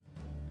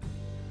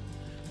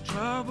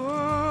Trouble,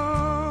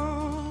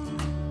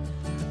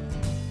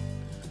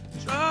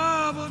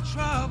 trouble,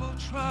 trouble,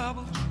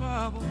 trouble,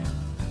 trouble.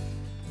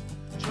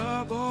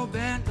 Trouble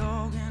been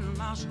dog in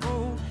my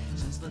soul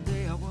since the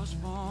day I was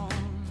born.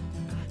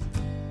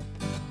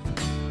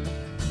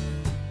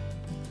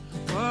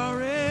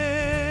 Worry,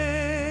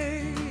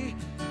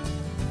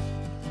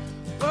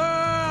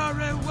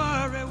 worry,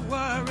 worry,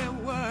 worry,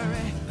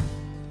 worry.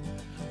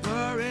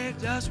 Worry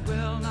just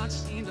will not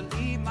seem to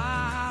leave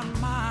my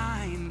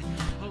mind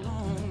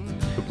alone.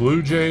 The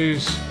Blue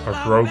Jays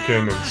are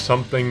broken and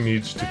something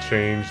needs to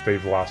change.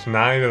 They've lost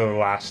 9 of the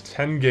last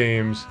 10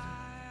 games,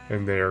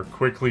 and they are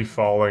quickly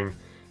falling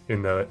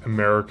in the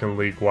American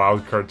League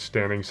wildcard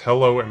standings.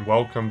 Hello and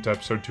welcome to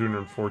episode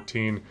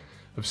 214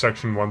 of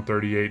Section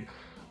 138.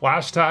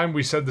 Last time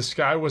we said the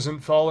sky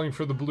wasn't falling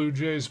for the Blue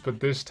Jays, but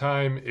this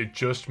time it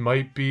just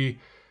might be.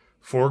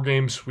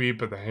 4-game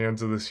sweep at the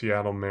hands of the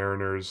Seattle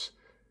Mariners.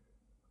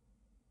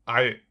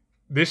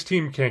 This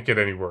team can't get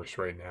any worse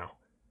right now.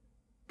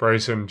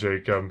 Bryson,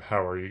 Jacob,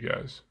 how are you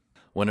guys?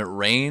 When it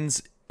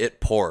rains, it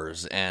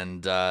pours.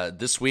 And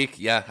this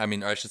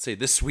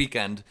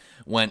weekend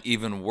went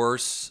even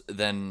worse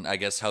than, I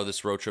guess, how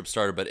this road trip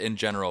started. But in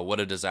general, what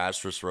a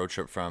disastrous road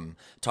trip from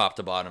top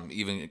to bottom,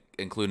 even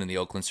including the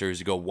Oakland series.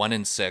 You go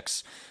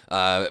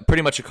 1-6.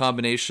 Pretty much a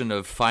combination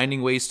of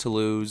finding ways to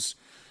lose,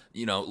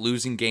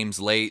 losing games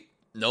late,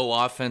 no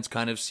offense,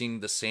 kind of seeing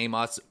the same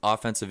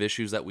offensive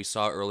issues that we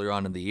saw earlier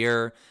on in the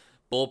year.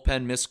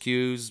 Bullpen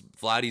miscues,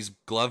 Vladdy's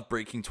glove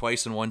breaking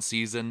twice in one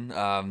season.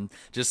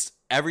 Just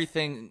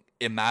everything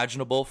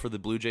imaginable for the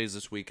Blue Jays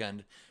this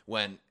weekend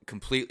went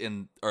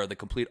the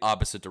complete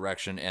opposite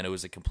direction, and it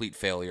was a complete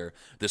failure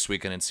this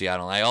weekend in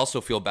Seattle. And I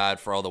also feel bad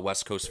for all the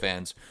West Coast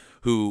fans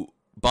who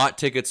bought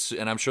tickets,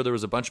 and I'm sure there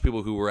was a bunch of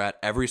people who were at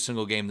every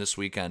single game this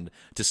weekend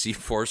to see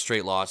 4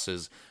 straight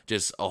losses.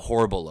 Just a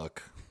horrible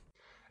look.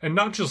 And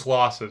not just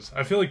losses.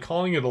 I feel like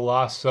calling it a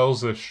loss sells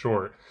this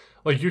short.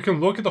 Like, you can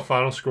look at the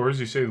final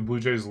scores. You say the Blue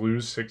Jays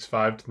lose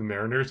 6-5 to the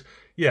Mariners.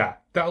 Yeah,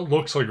 that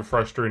looks like a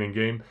frustrating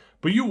game.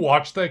 But you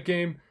watch that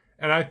game,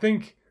 and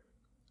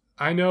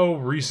I know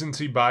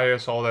recency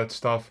bias, all that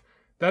stuff.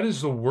 That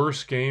is the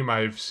worst game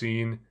I've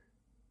seen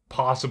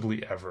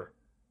possibly ever.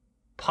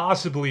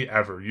 Possibly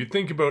ever. You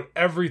think about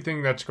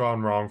everything that's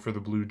gone wrong for the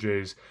Blue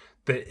Jays.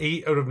 The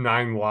 8 out of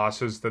 9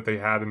 losses that they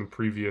had in the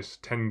previous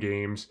 10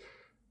 games.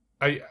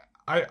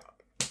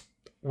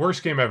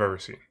 Worst game I've ever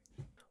seen.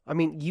 I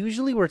mean,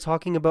 usually we're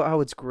talking about how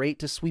it's great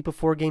to sweep a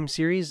 4-game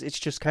series. It's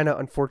just kind of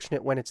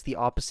unfortunate when it's the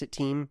opposite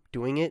team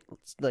doing it.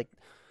 It's like,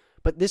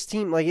 but this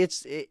team, like,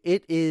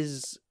 it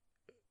is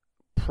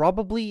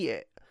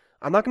probably.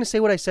 I'm not going to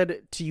say what I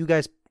said to you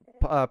guys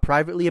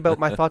privately about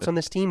my thoughts on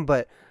this team,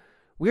 but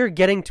we're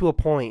getting to a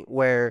point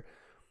where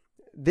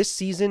this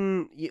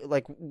season,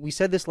 like we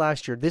said this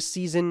last year, this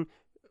season,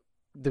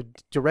 the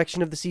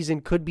direction of the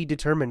season could be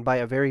determined by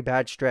a very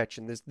bad stretch,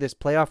 and this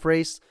playoff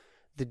race.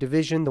 The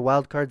division, the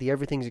wild card, the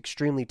everything's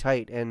extremely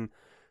tight, and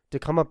to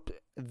come up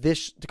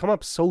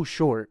so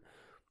short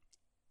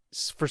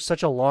for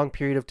such a long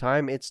period of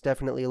time, it's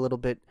definitely a little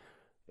bit.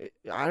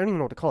 I don't even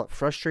know what to call it.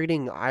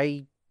 Frustrating,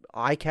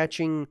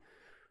 eye-catching.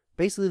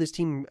 Basically, this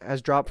team has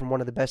dropped from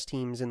one of the best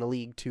teams in the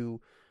league to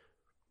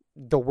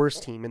the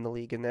worst team in the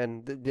league, and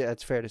then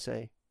that's fair to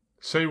say.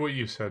 Say what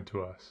you said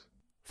to us.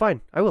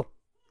 Fine, I will.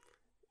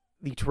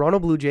 The Toronto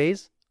Blue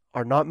Jays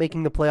are not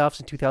making the playoffs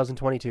in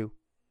 2022.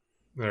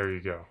 There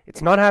you go.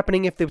 It's not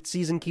happening if the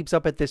season keeps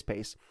up at this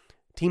pace.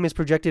 Team is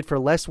projected for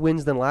less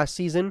wins than last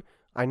season.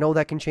 I know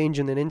that can change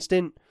in an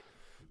instant,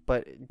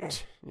 but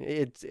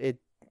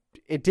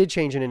it did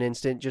change in an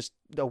instant just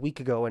a week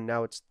ago, and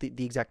now it's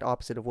the exact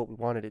opposite of what we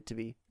wanted it to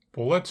be.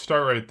 Well, let's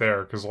start right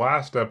there, because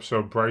last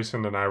episode,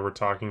 Bryson and I were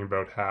talking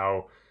about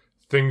how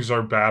things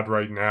are bad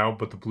right now,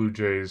 but the Blue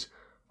Jays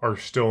are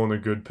still in a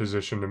good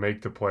position to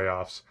make the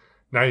playoffs.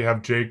 Now you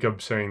have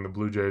Jacob saying the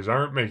Blue Jays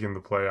aren't making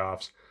the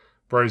playoffs.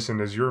 Bryson,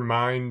 has your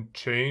mind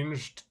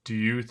changed? Do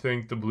you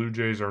think the Blue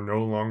Jays are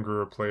no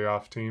longer a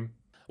playoff team?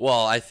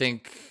 Well, I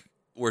think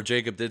where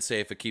Jacob did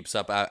say if it keeps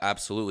up,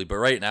 absolutely. But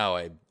right now,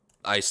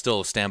 I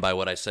still stand by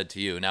what I said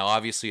to you. Now,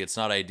 obviously, it's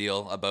not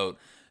ideal about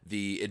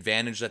the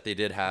advantage that they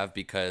did have,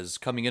 because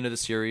coming into the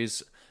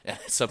series, and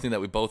it's something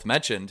that we both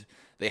mentioned,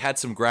 they had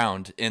some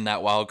ground in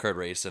that wild card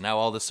race. And now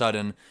all of a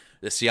sudden,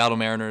 the Seattle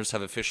Mariners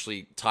have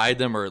officially tied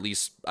them, or at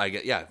least,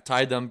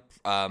 tied them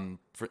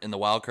in the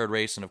wild card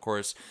race. And of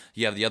course,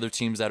 you have the other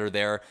teams that are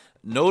there.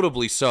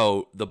 Notably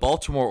so, the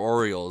Baltimore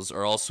Orioles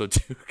are also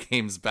 2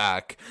 games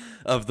back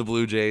of the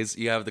Blue Jays.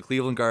 You have the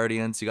Cleveland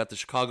Guardians, you got the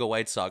Chicago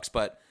White Sox.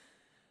 But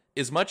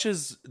as much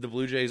as the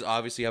Blue Jays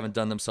obviously haven't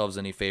done themselves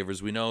any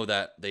favors, we know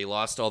that they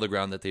lost all the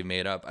ground that they've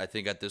made up. I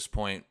think at this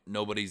point,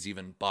 nobody's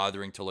even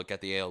bothering to look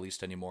at the AL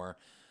East anymore.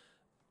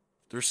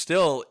 They're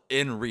still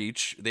in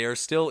reach. They are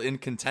still in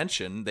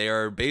contention. They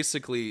are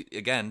basically,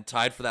 again,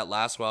 tied for that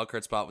last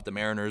wildcard spot with the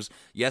Mariners.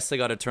 Yes, they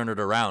got to turn it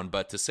around,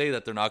 but to say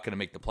that they're not going to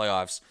make the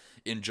playoffs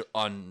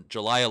on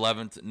July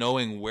 11th,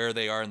 knowing where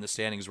they are in the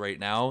standings right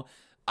now,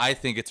 I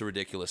think it's a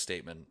ridiculous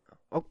statement.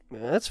 Oh,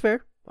 that's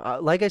fair.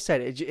 Like I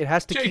said, it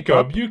has to keep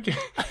Jacob, up. you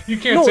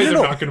can't No, say no, they're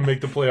no. not going to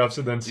make the playoffs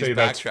and then He's say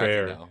that's backtracking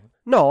fair. now.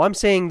 No, I'm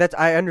saying that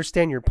I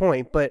understand your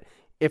point, but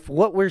if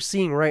what we're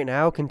seeing right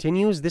now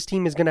continues, this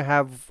team is going to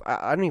have,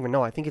 I don't even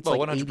know, I think it's Well,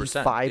 like 100%,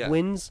 85 yeah.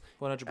 wins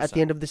 100%. at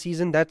the end of the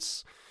season.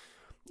 That's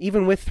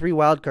even with 3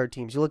 wildcard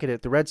teams. You look at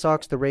it, the Red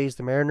Sox, the Rays,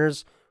 the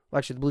Mariners. Well,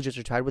 actually, the Blue Jays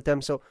are tied with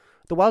them. So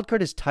the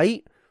wildcard is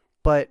tight,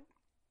 but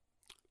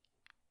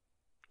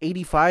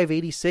 85,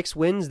 86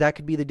 wins, that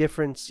could be the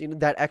difference.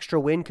 That extra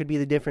win could be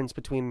the difference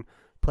between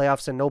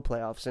playoffs and no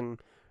playoffs. And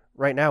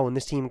right now, when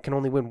this team can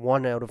only win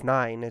 1 out of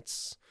 9,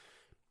 it's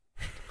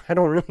I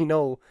don't really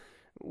know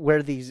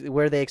where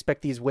they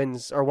expect these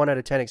wins, or 1 out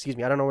of 10, excuse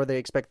me. I don't know where they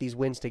expect these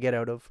wins to get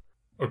out of.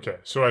 Okay,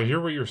 so I hear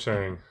what you're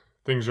saying.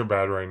 Things are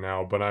bad right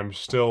now, but I'm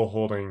still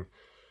holding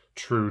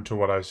true to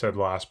what I said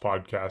last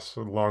podcast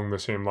along the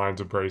same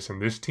lines of Bryson.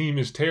 This team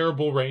is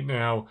terrible right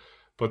now,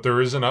 but there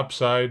is an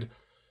upside.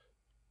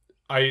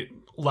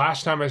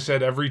 Last time I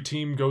said every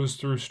team goes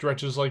through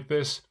stretches like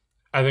this.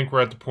 I think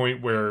we're at the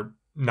point where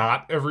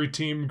not every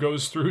team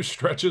goes through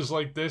stretches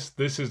like this.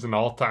 This is an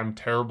all-time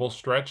terrible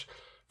stretch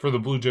for the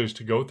Blue Jays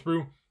to go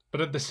through, but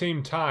at the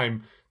same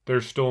time,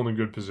 they're still in a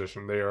good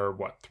position. They are,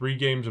 3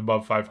 games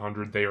above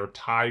 500. They are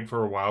tied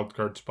for a wild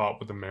card spot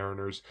with the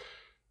Mariners.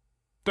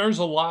 There's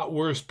a lot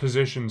worse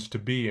positions to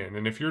be in,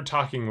 and if you're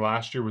talking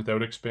last year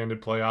without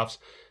expanded playoffs,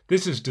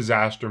 this is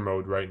disaster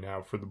mode right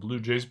now for the Blue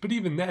Jays. But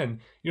even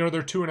then, they're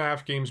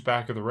 2.5 games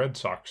back of the Red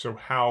Sox, so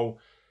how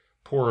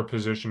poor a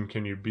position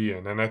can you be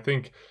in? And I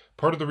think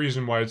part of the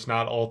reason why it's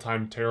not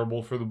all-time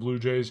terrible for the Blue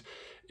Jays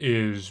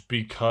is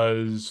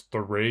because the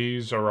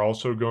Rays are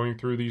also going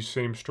through these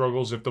same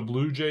struggles. If the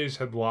Blue Jays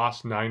had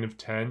lost 9 of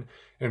 10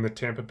 and the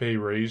Tampa Bay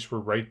Rays were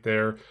right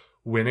there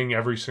winning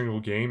every single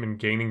game and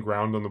gaining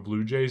ground on the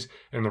Blue Jays,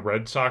 and the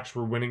Red Sox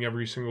were winning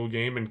every single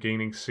game and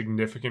gaining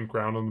significant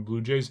ground on the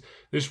Blue Jays,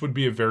 this would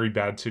be a very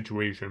bad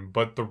situation.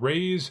 But the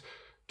Rays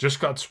just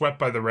got swept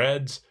by the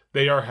Reds.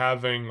 They are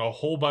having a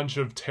whole bunch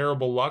of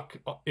terrible luck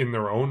in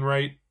their own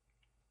right.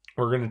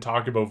 We're going to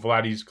talk about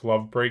Vladdy's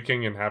glove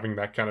breaking and having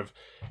that kind of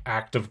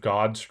act of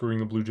God screwing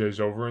the Blue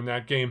Jays over in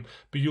that game.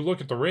 But you look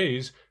at the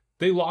Rays,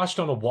 they lost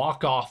on a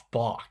walk-off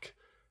balk.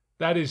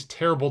 That is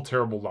terrible,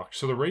 terrible luck.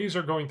 So the Rays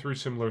are going through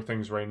similar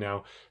things right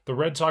now. The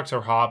Red Sox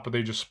are hot, but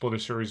they just split a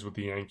series with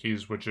the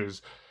Yankees, which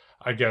is,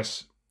 I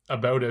guess,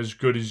 about as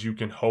good as you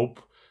can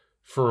hope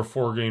for a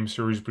 4-game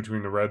series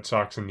between the Red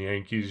Sox and the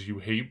Yankees. You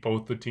hate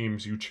both the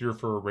teams. You cheer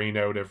for a rain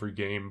out every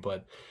game,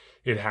 but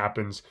it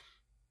happens.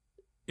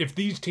 If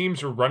these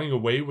teams are running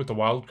away with the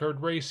wild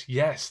card race,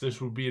 yes,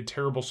 this would be a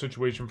terrible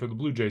situation for the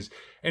Blue Jays.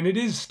 And it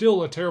is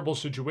still a terrible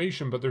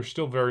situation, but they're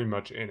still very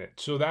much in it.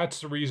 So that's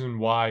the reason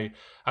why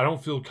I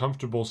don't feel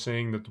comfortable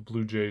saying that the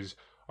Blue Jays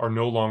are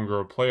no longer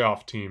a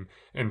playoff team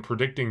and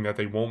predicting that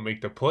they won't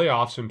make the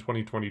playoffs in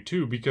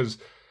 2022, because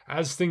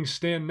as things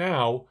stand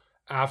now,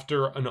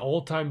 after an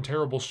all-time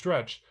terrible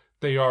stretch,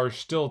 they are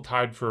still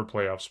tied for a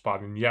playoff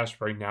spot. And yes,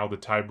 right now the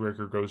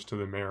tiebreaker goes to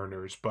the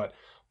Mariners. But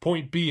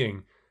point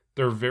being,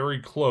 they're very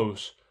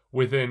close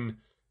within,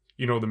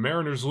 the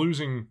Mariners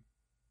losing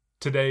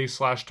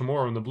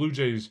today/tomorrow and the Blue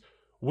Jays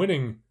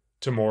winning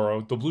tomorrow.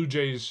 The Blue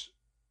Jays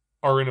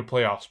are in a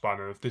playoff spot.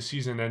 And if the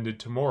season ended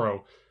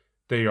tomorrow,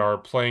 they are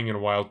playing in a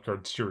wild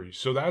card series.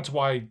 So that's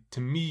why,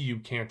 to me, you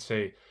can't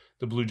say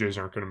the Blue Jays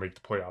aren't going to make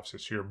the playoffs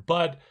this year.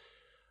 But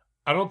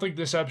I don't think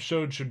this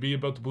episode should be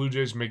about the Blue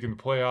Jays making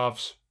the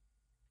playoffs.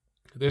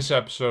 This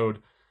episode,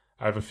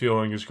 I have a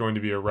feeling, is going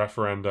to be a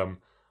referendum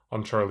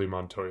on Charlie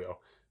Montoyo.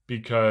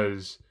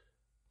 Because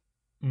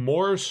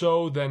more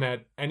so than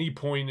at any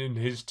point in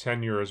his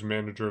tenure as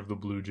manager of the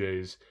Blue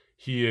Jays,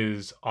 he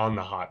is on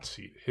the hot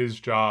seat. His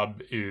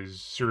job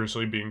is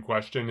seriously being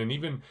questioned. And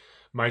even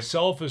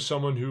myself, as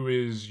someone who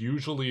is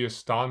usually a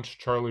staunch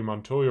Charlie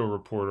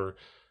Montoyo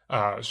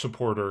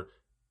supporter,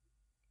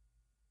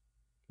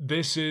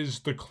 this is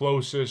the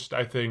closest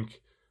I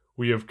think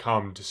we have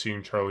come to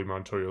seeing Charlie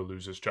Montoyo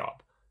lose his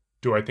job.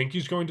 Do I think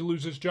he's going to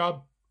lose his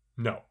job?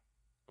 No.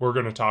 We're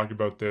going to talk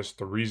about this,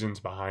 the reasons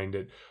behind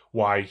it,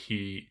 why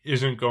he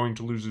isn't going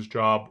to lose his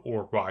job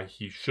or why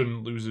he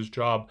shouldn't lose his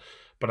job.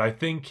 But I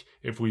think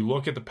if we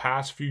look at the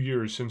past few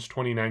years since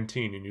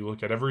 2019 and you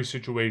look at every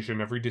situation,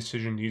 every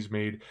decision he's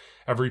made,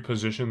 every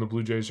position the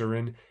Blue Jays are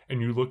in, and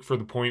you look for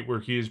the point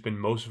where he has been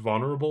most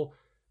vulnerable,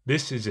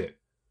 this is it.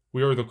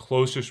 We are the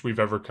closest we've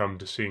ever come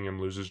to seeing him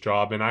lose his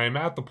job. And I am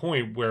at the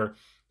point where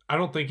I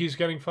don't think he's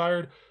getting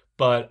fired,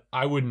 but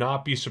I would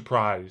not be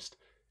surprised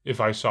if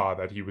I saw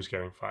that he was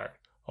getting fired.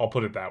 I'll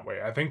put it that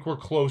way. I think we're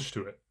close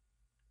to it.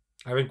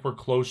 I think we're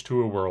close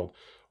to a world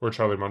where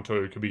Charlie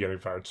Montoyo could be getting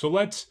fired. So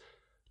let's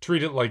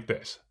treat it like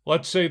this.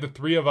 Let's say the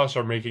 3 of us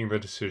are making the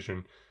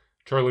decision.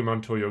 Charlie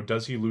Montoyo,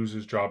 does he lose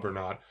his job or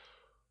not?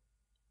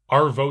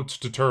 Our votes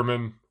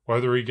determine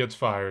whether he gets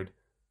fired.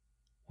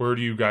 Where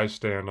do you guys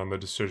stand on the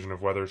decision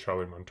of whether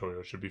Charlie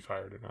Montoyo should be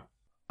fired or not?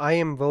 I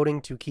am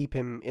voting to keep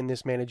him in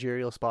this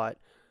managerial spot.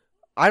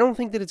 I don't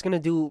think that it's going to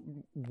do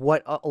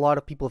what a lot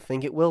of people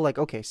think it will. Like,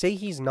 okay, say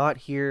he's not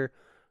here,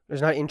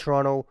 he's not in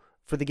Toronto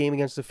for the game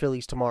against the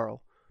Phillies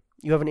tomorrow.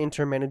 you have an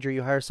interim manager,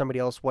 you hire somebody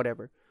else,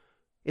 whatever.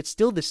 It's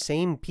still the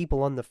same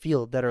people on the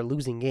field that are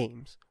losing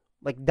games.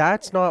 Like,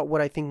 that's not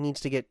what I think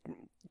needs to get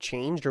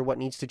changed or what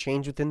needs to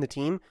change within the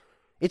team.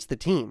 It's the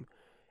team.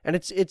 And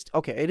it's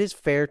okay, it is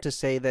fair to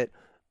say that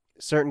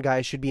certain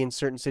guys should be in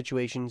certain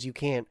situations. You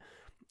can't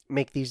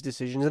make these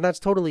decisions, and that's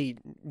totally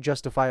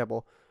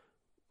justifiable.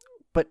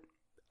 But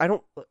I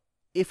don't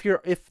if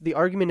the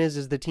argument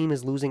is the team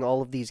is losing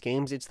all of these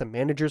games, it's the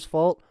manager's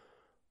fault.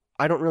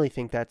 I don't really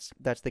think that's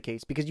the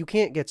case, because you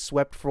can't get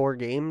swept 4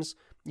 games.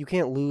 You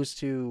can't lose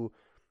to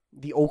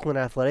the Oakland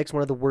Athletics,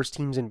 one of the worst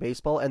teams in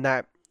baseball, and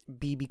that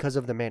be because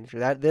of the manager.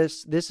 That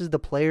this is the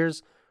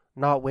players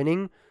not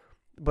winning.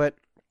 But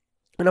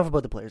enough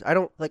about the players. I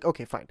don't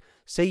okay, fine.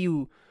 Say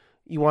you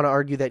want to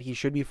argue that he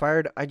should be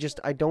fired. I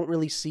don't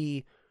really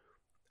see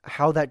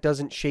how that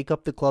doesn't shake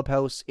up the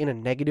clubhouse in a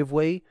negative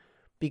way,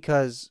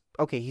 because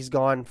okay, he's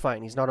gone,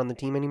 fine. He's not on the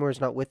team anymore.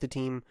 He's not with the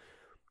team.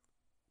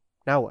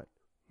 Now what?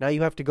 Now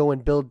you have to go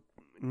and build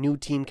new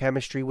team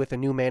chemistry with a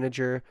new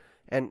manager.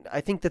 And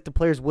I think that the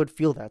players would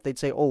feel that. They'd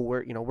say, "Oh,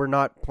 we're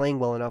not playing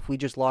well enough. We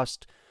just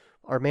lost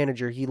our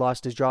manager. He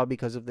lost his job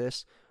because of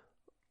this."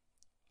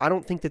 I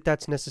don't think that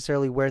that's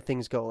necessarily where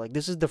things go. Like,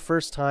 this is the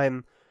first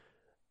time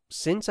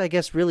since, I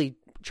guess, really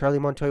Charlie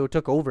Montoyo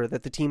took over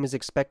that the team is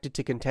expected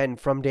to contend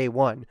from day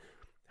one.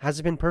 Has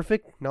it been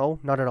perfect?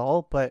 No, not at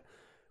all. But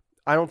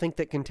I don't think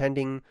that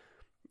contending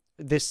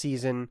this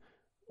season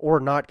or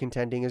not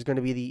contending is going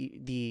to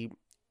be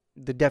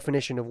the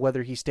definition of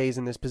whether he stays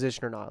in this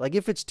position or not. Like,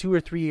 if it's 2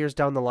 or 3 years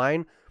down the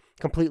line,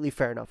 completely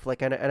fair enough.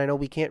 Like, and I know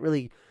we can't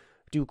really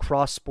do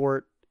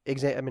cross-sport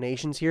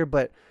examinations here,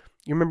 but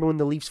you remember when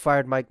the Leafs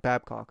fired Mike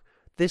Babcock?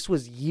 This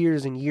was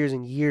years and years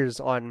and years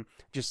on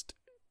just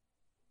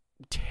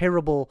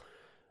terrible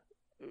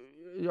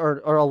or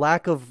a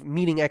lack of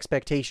meeting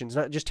expectations.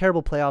 Not just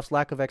terrible playoffs,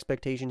 lack of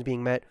expectations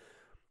being met.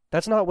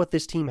 That's not what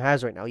this team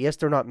has right now. Yes,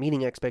 they're not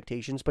meeting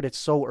expectations, but it's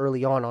so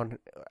early on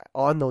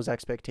those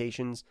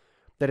expectations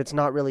that it's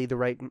not really the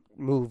right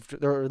move,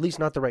 or at least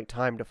not the right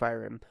time to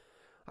fire him.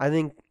 I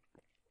think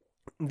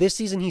this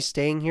season he's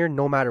staying here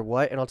no matter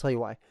what, and I'll tell you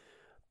why.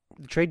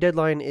 The trade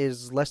deadline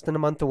is less than a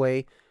month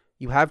away.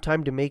 You have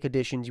time to make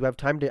additions. You have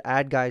time to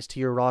add guys to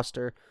your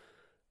roster.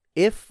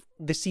 If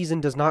the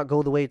season does not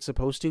go the way it's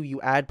supposed to,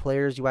 you add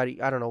players, you add,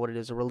 I don't know what it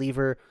is, a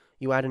reliever,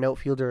 you add an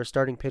outfielder, a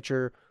starting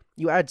pitcher,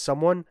 you add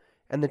someone,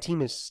 and the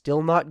team is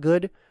still not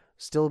good,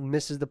 still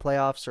misses the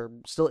playoffs, or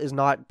still is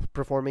not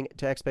performing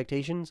to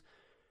expectations,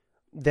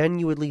 then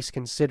you at least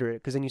consider it,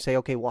 because then you say,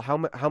 okay, well,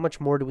 how much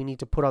more do we need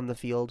to put on the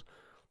field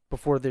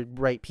before the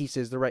right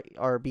pieces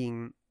are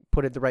being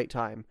put at the right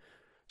time?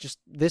 Just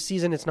this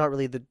season, it's not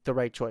really the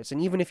right choice. And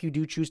even if you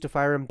do choose to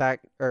fire him back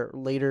or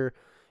later,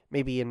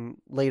 maybe in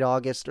late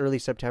August, early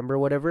September,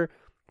 whatever,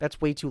 that's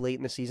way too late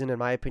in the season, in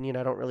my opinion.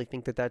 I don't really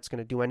think that that's going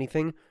to do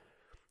anything.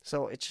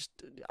 So it's just,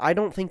 I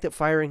don't think that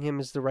firing him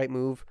is the right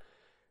move.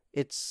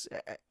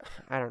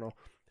 I don't know.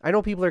 I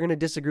know people are going to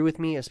disagree with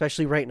me,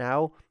 especially right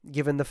now,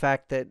 given the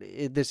fact that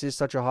this is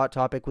such a hot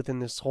topic within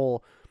this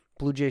whole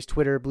Blue Jays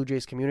Twitter, Blue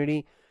Jays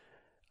community.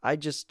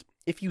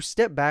 If you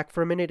step back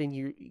for a minute and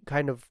you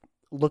kind of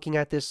looking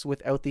at this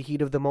without the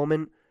heat of the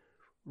moment,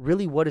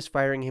 really what is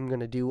firing him going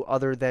to do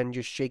other than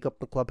just shake up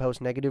the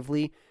clubhouse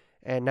negatively?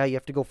 And now you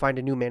have to go find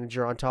a new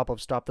manager on top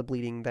of Stop the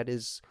Bleeding. That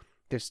is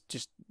this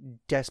just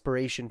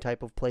desperation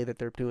type of play that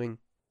they're doing.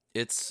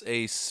 It's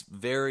a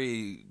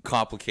very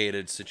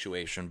complicated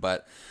situation,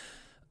 but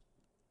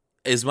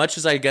as much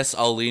as I guess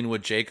I'll lean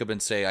with Jacob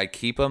and say I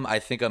keep him, I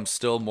think I'm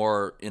still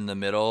more in the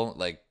middle.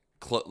 Like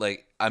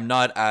I'm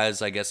not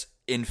as, I guess,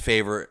 in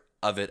favor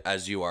of it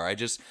as you are.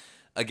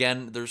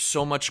 Again, there's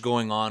so much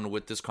going on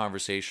with this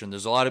conversation.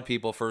 There's a lot of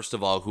people, first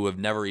of all, who have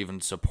never even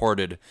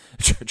supported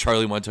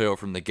Charlie Montoyo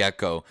from the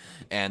get-go,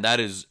 and that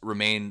has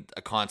remained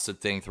a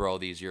constant thing through all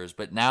these years.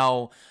 But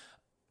now,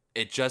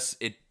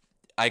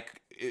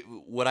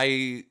 what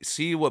I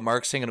see what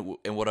Mark's saying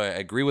and what I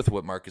agree with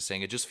what Mark is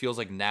saying, it just feels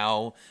like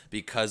now,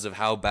 because of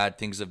how bad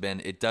things have been,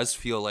 it does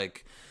feel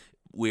like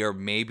we are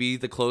maybe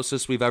the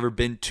closest we've ever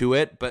been to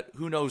it, but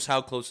who knows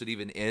how close it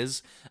even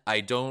is.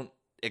 I don't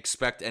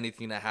expect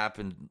anything to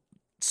happen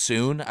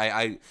soon.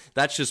 I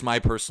that's just my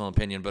personal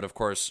opinion, but of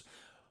course,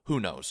 who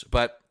knows?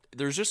 But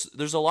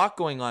there's a lot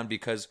going on,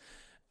 because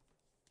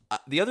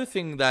the other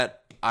thing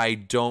that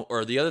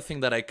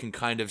I can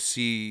kind of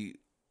see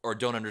or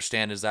don't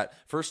understand is that,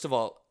 first of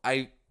all,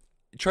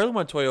 Charlie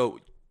Montoyo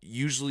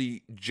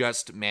usually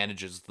just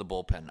manages the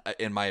bullpen,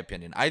 in my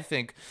opinion. I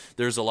think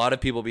there's a lot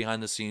of people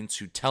behind the scenes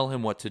who tell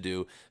him what to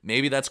do.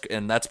 Maybe that's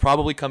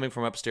probably coming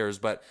from upstairs,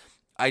 but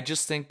I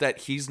just think that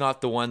he's not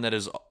the one that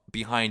is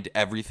behind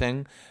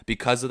everything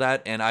because of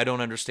that, and I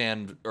don't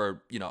understand,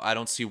 or I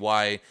don't see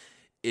why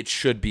it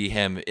should be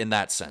him in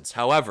that sense.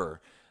 However,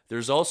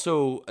 there's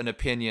also an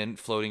opinion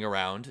floating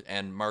around,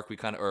 and Mark, we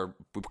kind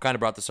of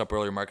brought this up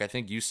earlier. Mark, I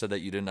think you said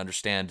that you didn't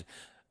understand,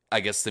 I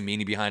guess, the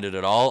meaning behind it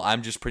at all.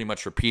 I'm just pretty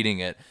much repeating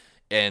it,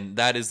 and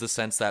that is the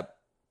sense that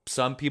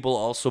some people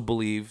also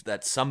believe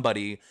that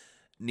somebody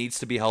needs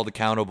to be held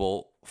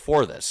accountable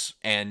for this.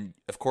 And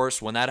of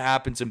course, when that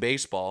happens in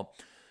baseball,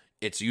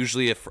 it's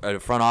usually a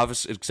front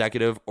office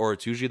executive, or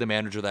it's usually the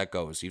manager that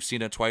goes. You've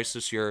seen it twice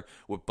this year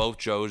with both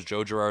Joes,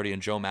 Joe Girardi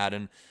and Joe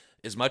Maddon.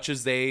 As much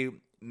as they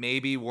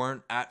maybe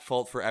weren't at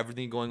fault for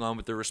everything going on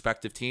with their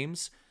respective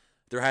teams,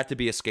 there had to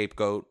be a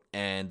scapegoat,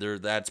 and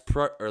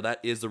that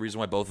is the reason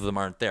why both of them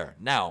aren't there.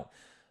 Now,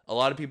 a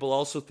lot of people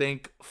also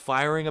think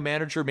firing a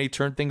manager may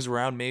turn things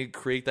around, may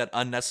create that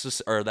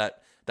unnecessary, or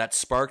that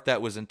spark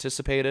that was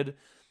anticipated.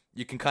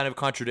 You can kind of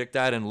contradict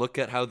that and look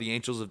at how the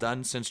Angels have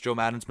done since Joe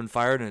Maddon's been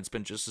fired, and it's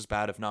been just as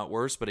bad, if not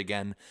worse. But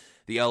again,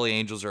 the LA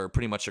Angels are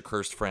pretty much a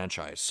cursed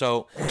franchise.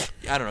 So,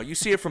 I don't know. You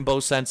see it from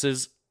both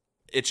senses.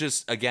 It's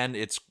just, again,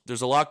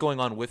 there's a lot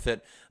going on with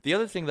it. The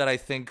other thing that I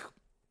think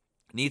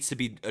needs to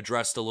be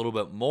addressed a little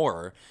bit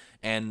more,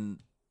 and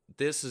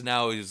this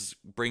is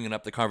bringing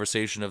up the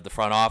conversation of the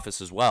front office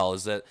as well,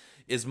 is that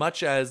as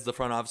much as the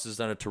front office has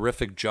done a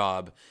terrific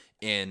job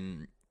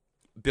in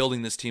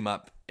building this team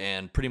up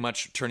and pretty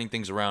much turning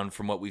things around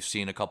from what we've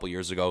seen a couple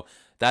years ago,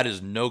 that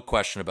is no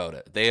question about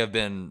it. They have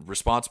been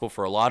responsible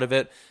for a lot of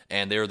it,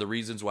 and they're the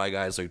reasons why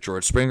guys like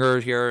George Springer are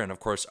here, and of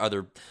course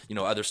other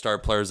star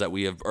players that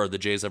the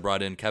Jays have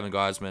brought in, Kevin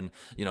Gausman,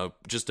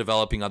 just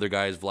developing other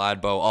guys,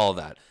 Vlad Bow, all of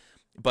that.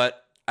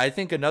 But I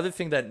think another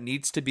thing that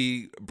needs to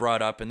be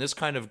brought up, and this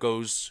kind of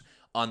goes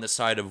on the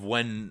side of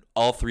when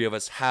all three of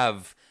us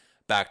have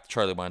backed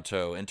Charlie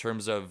Montoyo in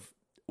terms of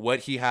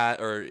what he had,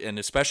 and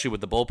especially with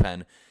the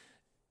bullpen,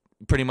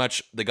 pretty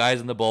much the guys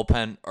in the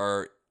bullpen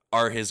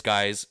are his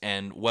guys,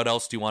 and what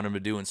else do you want him to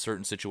do in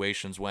certain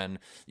situations when,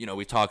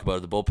 we talk about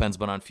it, the bullpen's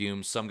been on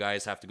fumes, some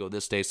guys have to go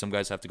this day, some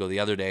guys have to go the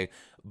other day,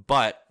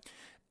 but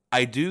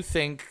I do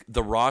think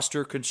the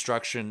roster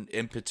construction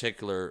in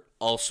particular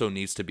also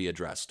needs to be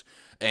addressed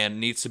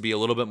and needs to be a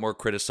little bit more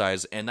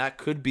criticized, and that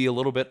could be a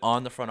little bit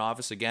on the front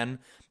office. Again,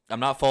 I'm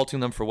not faulting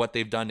them for what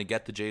they've done to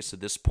get the Jays to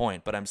this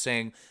point, but I'm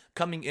saying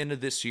coming into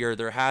this year,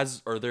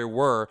 there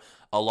were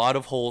a lot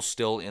of holes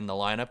still in the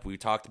lineup. We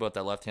talked about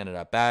that left-handed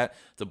at bat.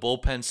 The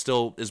bullpen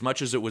still, as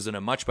much as it was in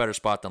a much better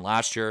spot than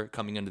last year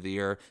coming into the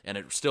year, and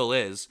it still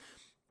is,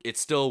 it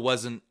still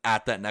wasn't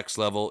at that next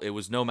level. It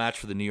was no match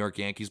for the New York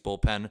Yankees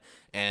bullpen,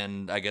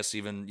 and I guess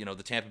even,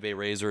 the Tampa Bay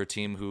Rays are a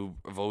team who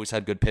have always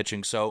had good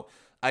pitching. So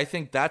I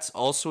think that's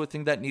also a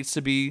thing that needs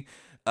to be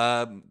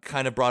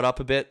kind of brought up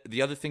a bit.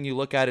 The other thing you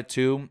look at it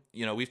too,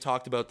 we've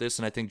talked about this,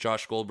 and I think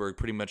Josh Goldberg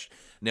pretty much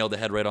nailed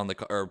it on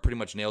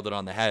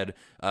the head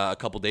a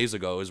couple days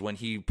ago, is when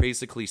he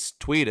basically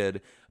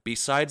tweeted,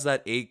 besides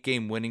that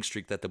 8-game winning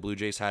streak that the Blue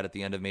Jays had at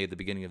the end of May, at the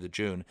beginning of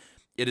June,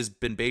 it has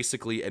been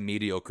basically a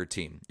mediocre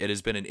team. It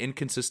has been an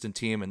inconsistent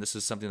team, and this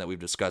is something that we've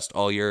discussed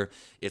all year.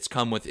 It's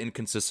come with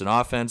inconsistent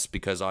offense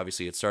because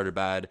obviously it started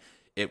bad.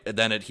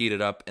 Then it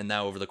heated up, and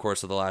now over the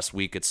course of the last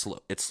week, it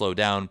slowed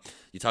down.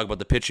 You talk about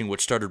the pitching,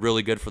 which started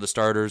really good for the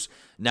starters.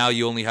 Now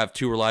you only have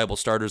 2 reliable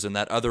starters, and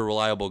that other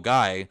reliable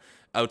guy,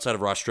 outside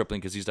of Ross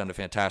Stripling, because he's done a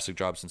fantastic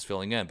job since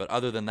filling in. But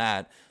other than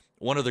that,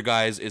 one of the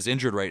guys is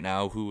injured right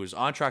now who is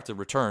on track to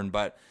return,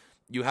 but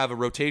you have a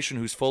rotation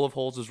who's full of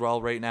holes as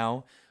well right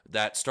now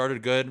that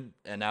started good,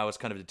 and now it's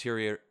kind of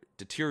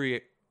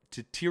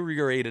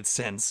deteriorated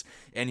since,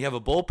 and you have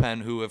a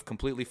bullpen who have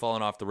completely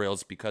fallen off the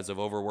rails because of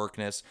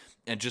overworkness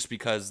and just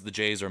because the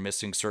Jays are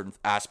missing certain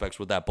aspects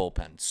with that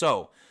bullpen.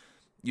 So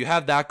you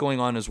have that going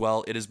on as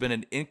well. It has been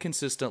an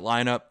inconsistent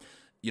lineup.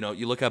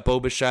 You look at Bo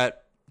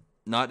Bichette,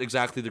 not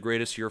exactly the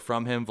greatest year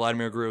from him.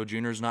 Vladimir Guerrero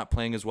Jr. is not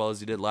playing as well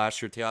as he did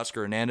last year. Teoscar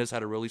Hernandez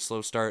had a really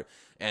slow start,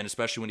 and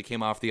especially when he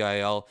came off the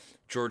IL.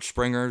 George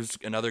Springer's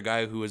another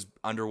guy who was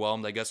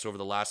underwhelmed, I guess, over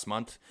the last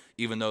month,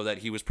 even though that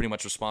he was pretty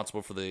much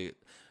responsible for the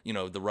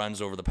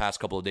runs over the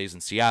past couple of days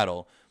in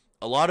Seattle.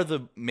 A lot of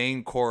the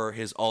main core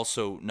has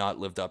also not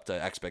lived up to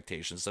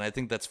expectations, and I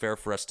think that's fair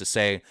for us to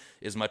say,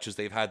 as much as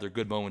they've had their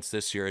good moments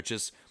this year. It's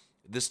just,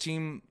 this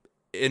team,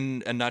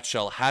 in a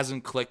nutshell,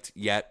 hasn't clicked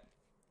yet.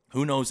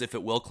 Who knows if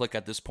it will click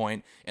at this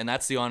point, and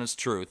that's the honest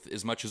truth.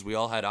 As much as we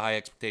all had high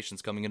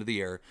expectations coming into the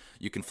year,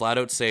 you can flat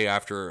out say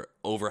after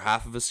over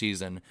half of a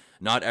season,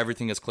 not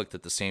everything has clicked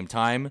at the same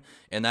time,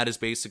 and that is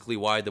basically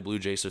why the Blue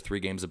Jays are 3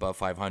 games above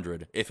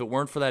 500. If it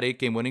weren't for that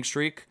 8-game winning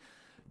streak,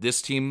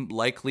 this team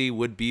likely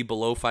would be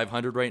below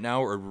 500 right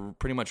now, or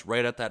pretty much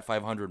right at that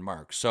 500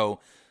 mark.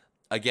 So,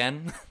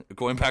 again,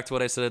 going back to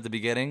what I said at the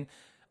beginning,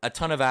 a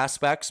ton of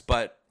aspects,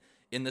 but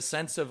in the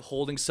sense of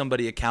holding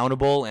somebody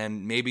accountable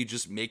and maybe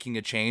just making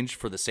a change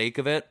for the sake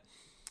of it,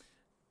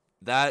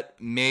 that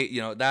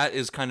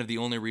is kind of the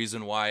only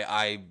reason why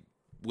I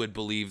would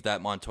believe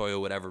that Montoyo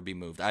would ever be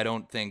moved. I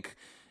don't think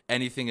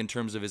anything in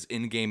terms of his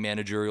in-game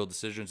managerial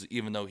decisions,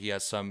 even though he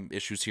has some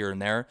issues here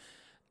and there,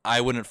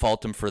 I wouldn't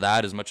fault him for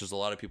that as much as a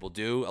lot of people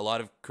do. A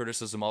lot of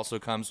criticism also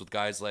comes with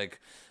guys like,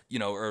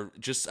 or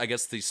just, I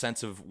guess, the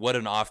sense of what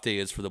an off day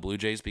is for the Blue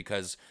Jays,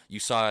 because you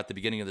saw at the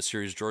beginning of the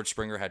series, George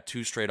Springer had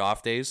 2 straight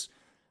off days.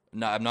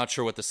 I'm not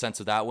sure what the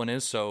sense of that one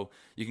is, so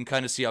you can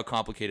kind of see how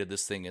complicated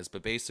this thing is.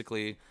 But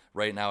basically,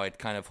 right now,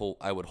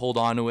 I would hold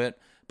on to it,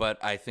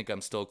 but I think I'm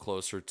still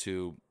closer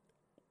to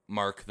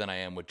Mark than I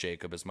am with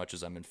Jacob, as much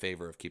as I'm in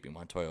favor of keeping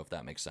Montoyo, if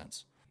that makes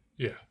sense.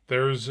 Yeah,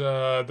 there's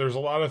a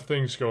lot of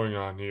things going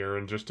on here,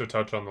 and just to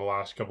touch on the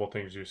last couple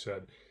things you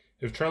said,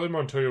 if Charlie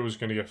Montoya was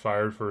going to get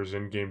fired for his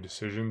in-game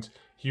decisions,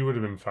 he would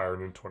have been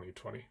fired in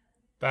 2020.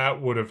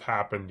 That would have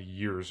happened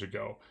years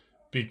ago,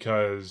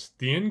 because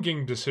the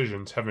in-game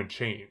decisions haven't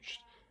changed.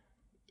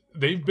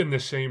 They've been the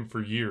same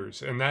for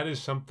years, and that is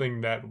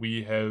something that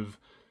we have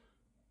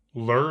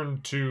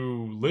learned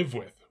to live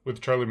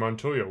with Charlie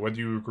Montoya. Whether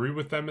you agree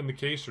with them in the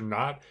case or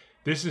not,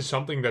 this is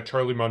something that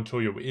Charlie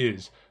Montoya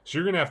is, so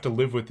you're going to have to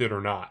live with it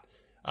or not.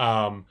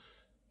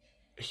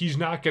 He's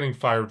not getting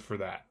fired for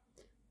that.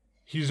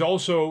 He's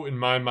also, in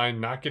my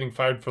mind, not getting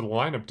fired for the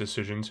lineup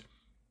decisions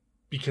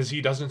because he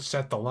doesn't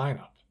set the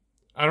lineup.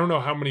 I don't know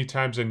how many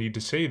times I need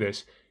to say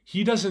this.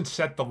 He doesn't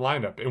set the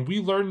lineup, and we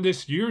learned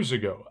this years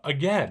ago,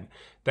 again,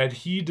 that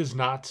he does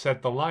not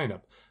set the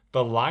lineup.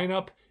 The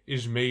lineup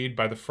is made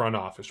by the front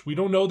office. We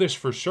don't know this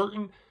for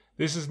certain.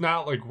 This is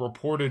not like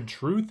reported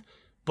truth,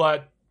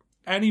 but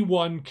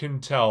anyone can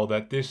tell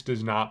that this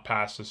does not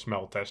pass the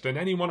smell test. And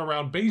anyone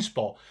around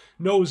baseball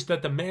knows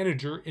that the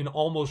manager in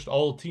almost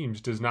all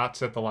teams does not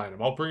set the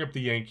lineup. I'll bring up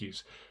the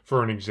Yankees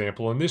for an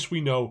example. And this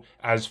we know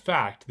as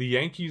fact. The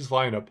Yankees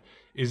lineup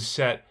is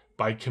set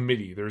by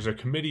committee. There's a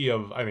committee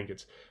of, I think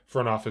it's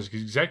front office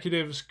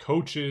executives,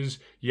 coaches,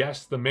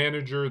 yes, the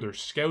manager,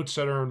 there's scouts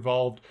that are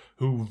involved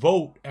who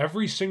vote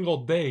every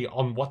single day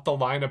on what the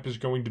lineup is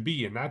going to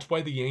be. And that's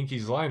why the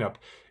Yankees lineup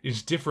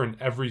is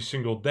different every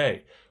single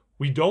day.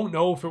 We don't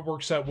know if it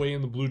works that way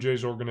in the Blue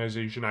Jays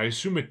organization. I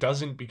assume it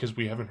doesn't because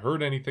we haven't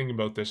heard anything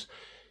about this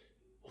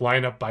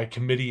lineup by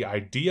committee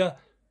idea.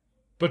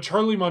 But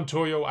Charlie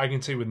Montoya, I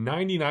can say with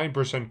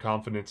 99%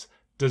 confidence,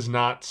 does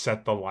not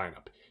set the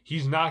lineup.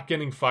 He's not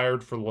getting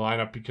fired for the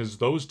lineup because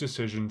those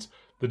decisions,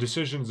 the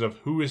decisions of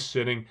who is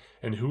sitting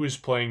and who is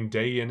playing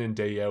day in and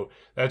day out,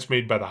 that's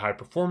made by the high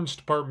performance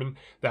department,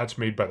 that's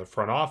made by the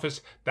front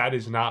office, that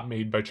is not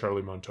made by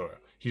Charlie Montoya.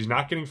 He's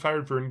not getting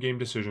fired for in-game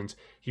decisions.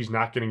 He's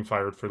not getting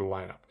fired for the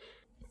lineup.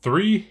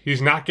 3,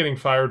 he's not getting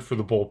fired for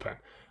the bullpen.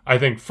 I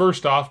think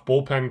first off,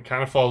 bullpen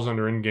kind of falls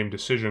under in-game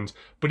decisions,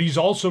 but he's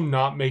also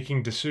not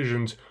making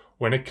decisions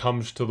when it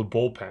comes to the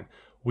bullpen.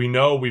 We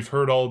know, we've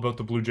heard all about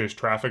the Blue Jays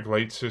traffic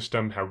light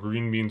system, how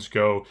green means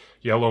go,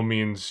 yellow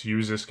means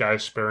use this guy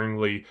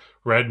sparingly,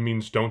 red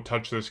means don't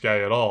touch this guy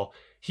at all.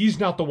 He's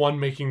not the one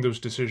making those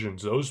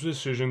decisions. Those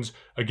decisions,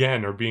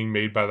 again, are being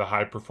made by the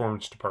high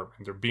performance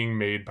department. They're being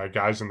made by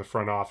guys in the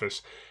front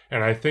office.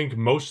 And I think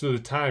most of the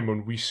time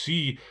when we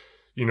see,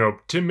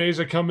 Tim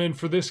Meza come in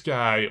for this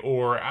guy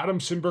or Adam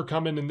Simber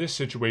come in this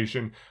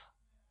situation,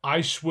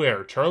 I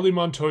swear, Charlie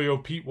Montoya,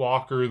 Pete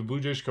Walker, the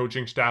Blue Jays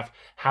coaching staff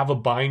have a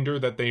binder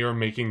that they are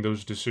making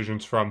those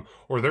decisions from,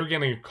 or they're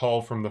getting a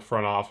call from the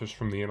front office,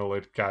 from the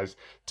analytic guys,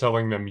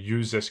 telling them,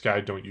 use this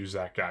guy, don't use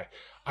that guy.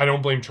 I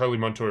don't blame Charlie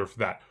Montoya for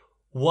that.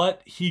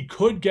 What he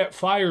could get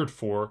fired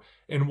for,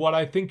 and what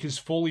I think is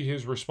fully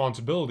his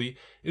responsibility,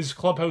 is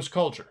clubhouse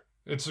culture.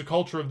 It's the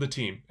culture of the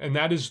team, and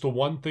that is the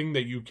one thing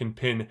that you can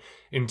pin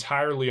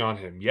entirely on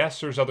him. Yes,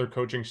 there's other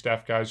coaching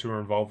staff guys who are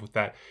involved with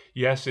that.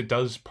 Yes, it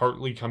does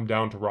partly come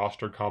down to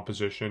roster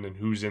composition and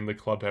who's in the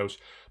clubhouse,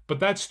 but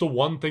that's the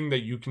one thing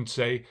that you can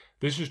say,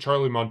 this is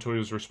Charlie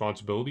Montoya's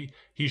responsibility.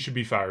 He should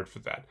be fired for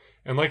that.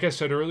 And like I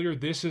said earlier,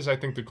 this is, I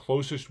think, the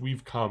closest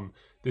we've come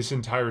this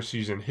entire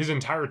season, his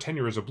entire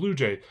tenure as a Blue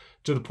Jay,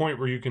 to the point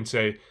where you can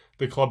say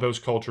the clubhouse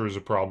culture is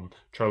a problem.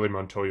 Charlie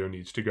Montoya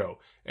needs to go.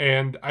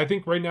 And I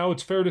think right now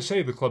it's fair to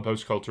say the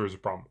clubhouse culture is a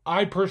problem.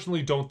 I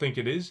personally don't think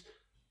it is,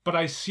 but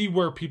I see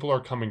where people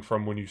are coming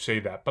from when you say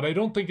that. But I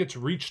don't think it's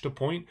reached a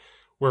point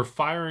where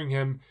firing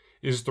him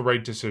is the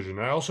right decision.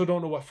 I also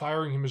don't know what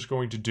firing him is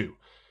going to do.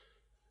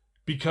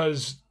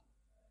 Because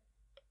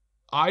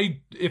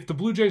if the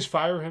Blue Jays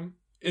fire him,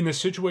 in the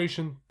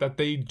situation that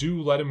they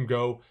do let him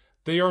go,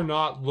 they are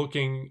not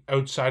looking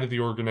outside of the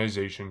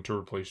organization to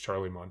replace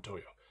Charlie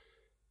Montoya.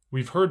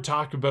 We've heard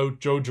talk about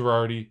Joe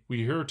Girardi.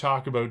 We hear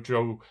talk about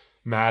Joe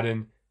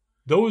Madden.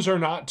 Those are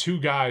not two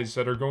guys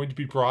that are going to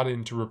be brought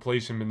in to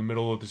replace him in the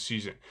middle of the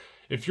season.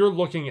 If you're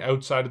looking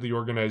outside of the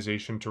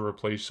organization to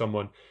replace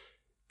someone,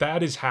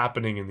 that is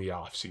happening in the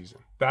offseason.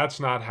 That's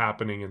not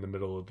happening in the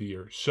middle of the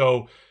year.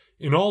 So,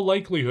 in all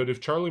likelihood,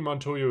 if Charlie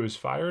Montoya is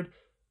fired,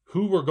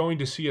 who we're going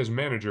to see as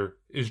manager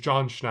is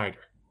John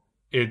Schneider.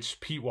 It's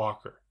Pete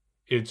Walker.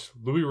 It's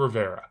Luis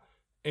Rivera.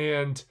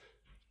 And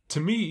to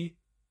me,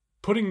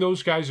 putting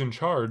those guys in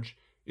charge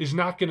is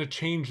not going to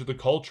change the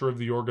culture of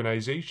the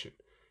organization.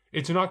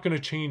 It's not going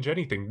to change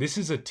anything. This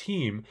is a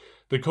team.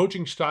 The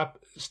coaching staff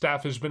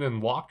has been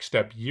in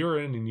lockstep year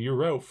in and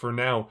year out for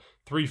now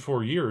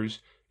 3-4 years.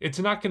 It's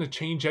not going to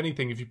change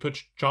anything if you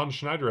put John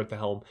Schneider at the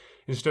helm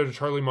instead of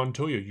Charlie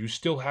Montoya. You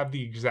still have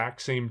the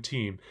exact same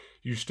team.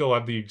 You still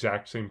have the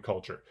exact same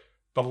culture.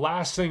 The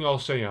last thing I'll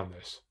say on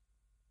this,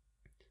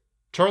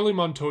 Charlie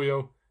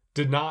Montoya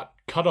did not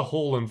cut a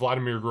hole in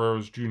Vladimir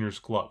Guerrero Jr.'s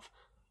glove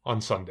on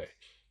Sunday.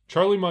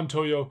 Charlie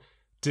Montoya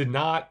did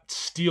not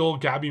steal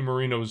Gabby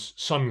Moreno's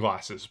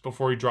sunglasses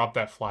before he dropped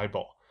that fly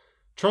ball.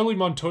 Charlie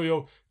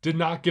Montoya did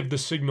not give the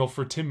signal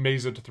for Tim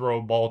Meza to throw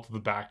a ball to the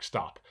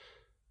backstop.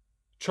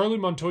 Charlie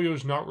Montoyo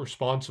is not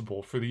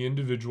responsible for the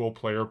individual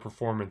player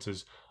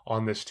performances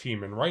on this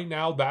team. And right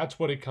now, that's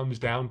what it comes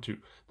down to.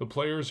 The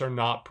players are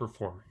not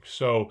performing.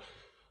 So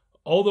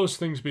all those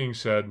things being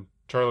said,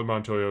 Charlie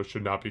Montoyo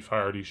should not be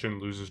fired. He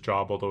shouldn't lose his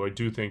job, although I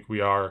do think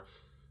we are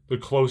the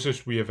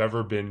closest we have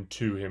ever been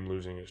to him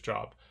losing his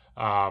job.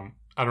 I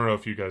don't know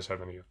if you guys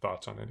have any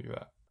thoughts on any of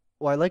that.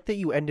 Well, I like that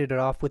you ended it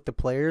off with the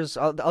players.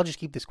 I'll just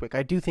keep this quick.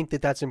 I do think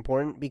that that's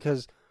important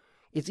because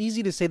it's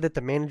easy to say that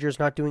the manager's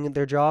not doing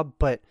their job,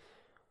 but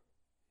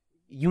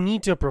you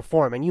need to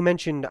perform. And you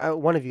mentioned,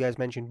 one of you guys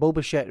mentioned, Bo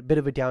Bichette, a bit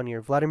of a down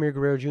year. Vladimir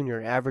Guerrero Jr.,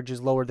 average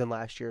is lower than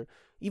last year.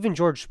 Even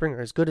George Springer,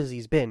 as good as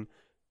he's been,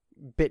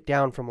 bit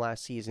down from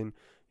last season.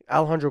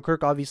 Alejandro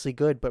Kirk, obviously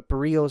good, but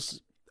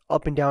Barrios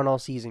up and down all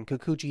season.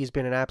 Kikuchi has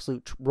been an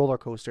absolute roller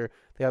coaster.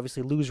 They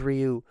obviously lose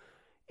Ryu.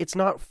 It's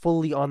not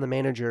fully on the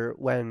manager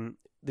when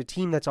the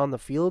team that's on the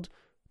field,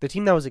 the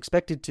team that was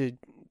expected to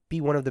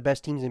be one of the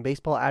best teams in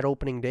baseball at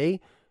opening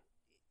day,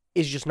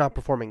 is just not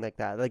performing like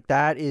that. Like,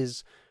 that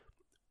is,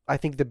 I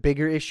think the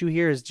bigger issue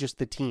here is just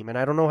the team. And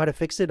I don't know how to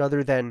fix it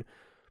other than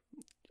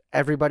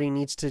everybody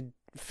needs to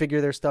figure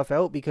their stuff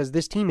out because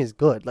this team is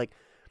good. Like,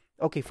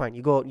 okay, fine.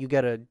 You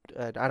get an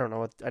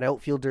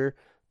outfielder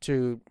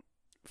to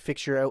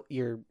fix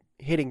your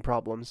hitting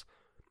problems.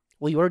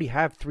 Well, you already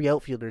have 3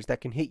 outfielders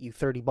that can hit you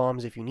 30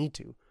 bombs if you need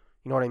to.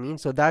 You know what I mean?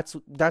 So that's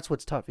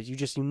what's tough is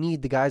you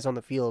need the guys on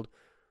the field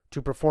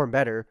to perform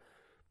better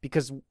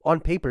because on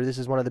paper, this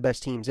is one of the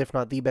best teams, if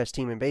not the best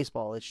team in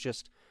baseball. It's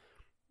just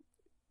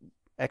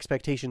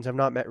expectations have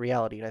not met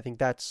reality. And I think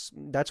that's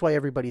why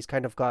everybody's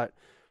kind of got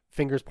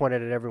fingers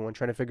pointed at everyone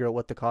trying to figure out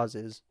what the cause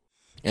is.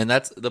 And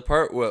that's the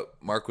part what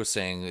Mark was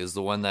saying is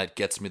the one that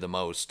gets me the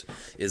most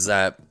is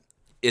that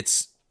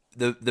it's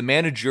the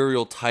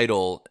managerial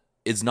title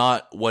is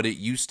not what it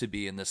used to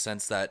be in the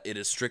sense that it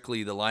is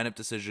strictly the lineup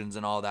decisions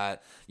and all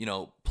that,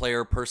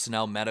 player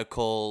personnel,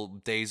 medical,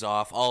 days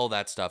off, all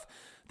that stuff.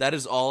 That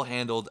is all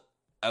handled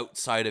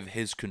outside of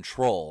his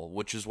control,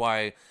 which is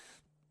why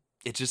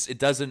it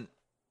doesn't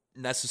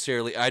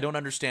necessarily, I don't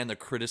understand the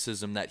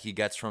criticism that he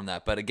gets from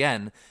that. But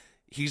again,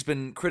 he's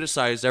been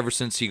criticized ever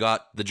since he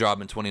got the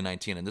job in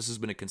 2019, and this has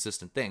been a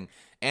consistent thing.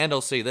 And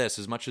I'll say this,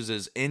 as much as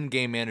his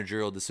in-game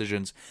managerial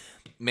decisions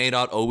may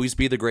not always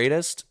be the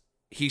greatest,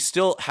 he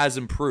still has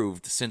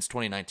improved since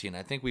 2019.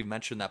 I think we've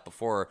mentioned that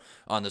before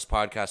on this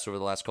podcast over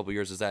the last couple of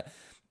years, is that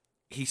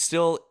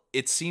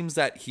it seems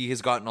that he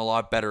has gotten a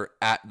lot better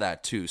at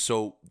that too.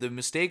 So the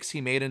mistakes he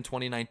made in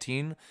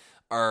 2019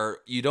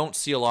 you don't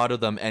see a lot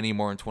of them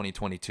anymore in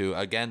 2022.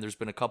 Again, there's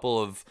been a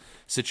couple of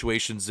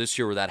situations this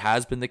year where that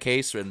has been the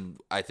case, and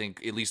I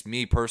think at least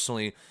me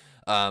personally,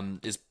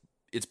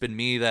 it's been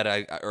me that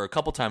or a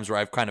couple times where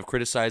I've kind of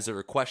criticized it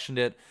or questioned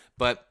it,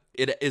 but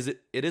it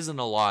isn't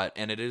a lot,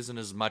 and it isn't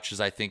as much as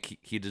I think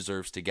he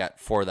deserves to get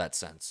for that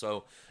sense.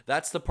 So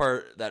that's the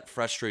part that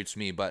frustrates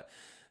me. But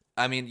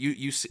I mean,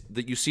 you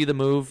see the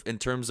move in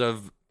terms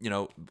of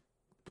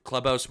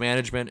clubhouse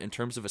management, in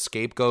terms of a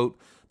scapegoat.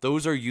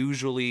 Those are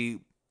usually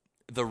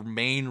the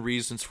main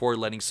reasons for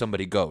letting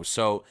somebody go.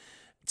 So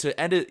to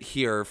end it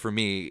here, for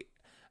me,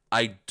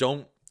 I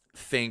don't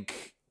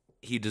think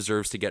he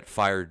deserves to get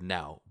fired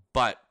now.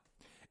 But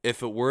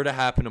if it were to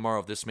happen tomorrow,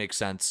 if this makes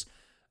sense,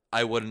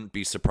 I wouldn't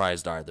be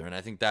surprised either. And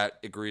I think that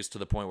agrees to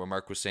the point where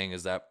Mark was saying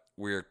is that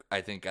we're,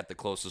 I think, at the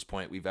closest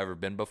point we've ever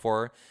been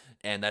before.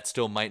 And that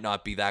still might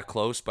not be that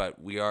close, but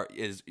what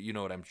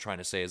I'm trying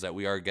to say is that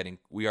we are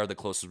the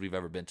closest we've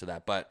ever been to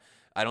that. But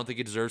I don't think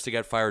he deserves to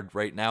get fired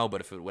right now,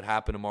 but if it would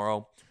happen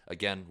tomorrow,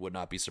 again, would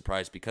not be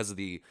surprised because of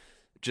the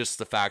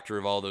factor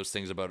of all those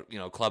things about,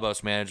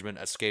 clubhouse management,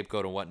 a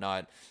scapegoat and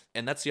whatnot.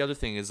 And that's the other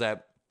thing is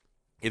that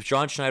if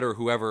John Schneider or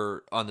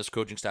whoever on this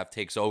coaching staff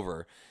takes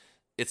over,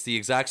 it's the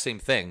exact same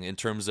thing in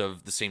terms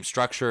of the same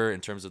structure,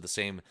 in terms of the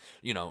same,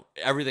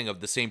 everything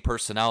of the same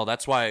personnel.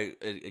 That's why,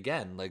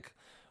 again,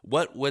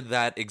 what would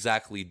that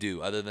exactly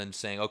do other than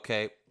saying,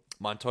 okay,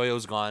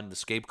 Montoyo's gone, the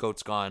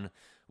scapegoat's gone.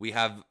 We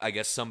have, I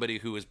guess, somebody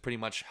who is pretty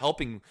much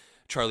helping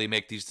Charlie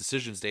make these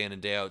decisions day in and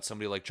day out,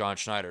 somebody like John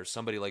Schneider,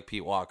 somebody like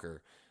Pete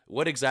Walker.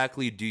 What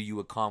exactly do you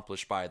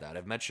accomplish by that?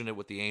 I've mentioned it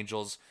with the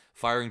Angels.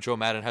 Firing Joe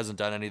Maddon hasn't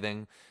done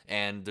anything,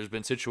 and there's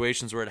been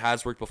situations where it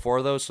has worked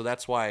before those, so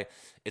that's why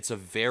it's a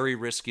very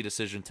risky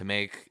decision to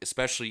make,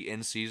 especially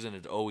in season.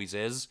 It always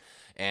is,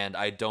 and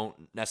I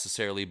don't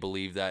necessarily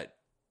believe that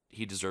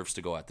he deserves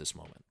to go at this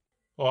moment.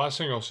 The last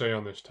thing I'll say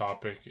on this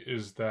topic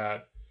is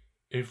that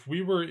if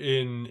we were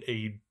in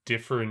a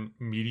different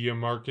media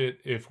market,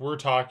 if we're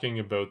talking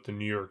about the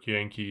New York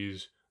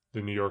Yankees,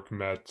 the New York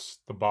Mets,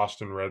 the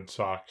Boston Red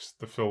Sox,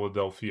 the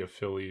Philadelphia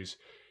Phillies,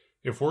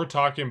 if we're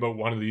talking about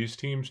one of these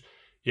teams,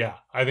 yeah,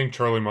 I think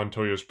Charlie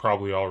Montoyo is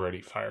probably already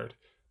fired.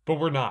 But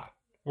we're not.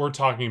 We're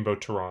talking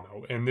about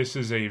Toronto, and this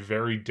is a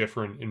very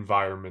different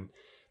environment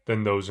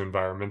than those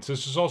environments.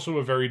 This is also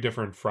a very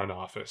different front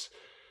office.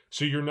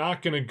 So you're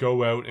not going to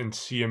go out and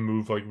see a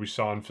move like we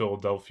saw in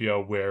Philadelphia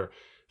where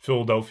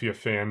Philadelphia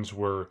fans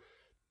were,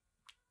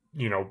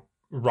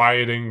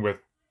 rioting with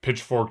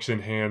pitchforks in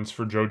hands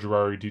for Joe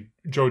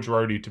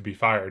Girardi to be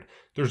fired.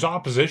 There's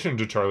opposition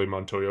to Charlie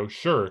Montoyo,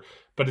 sure,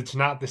 but it's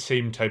not the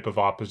same type of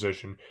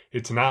opposition.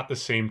 It's not the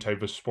same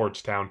type of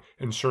sports town,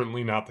 and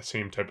certainly not the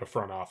same type of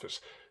front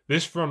office.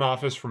 This front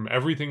office, from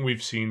everything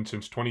we've seen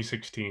since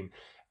 2016,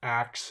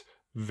 acts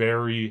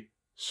very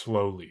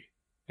slowly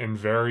and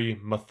very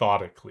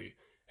methodically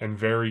and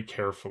very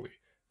carefully.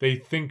 They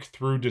think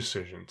through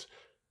decisions.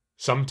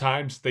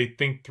 Sometimes they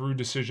think through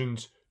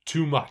decisions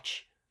too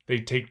much. They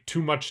take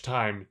too much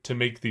time to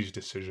make these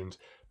decisions,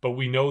 but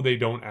we know they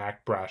don't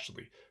act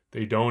brashly.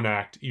 They don't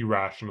act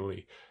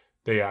irrationally.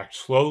 They act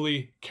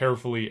slowly,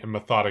 carefully, and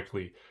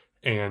methodically.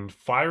 And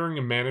firing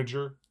a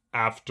manager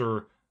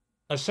after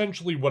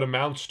essentially what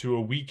amounts to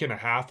a week and a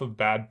half of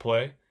bad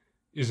play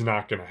is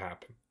not going to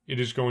happen. It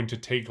is going to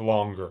take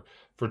longer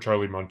for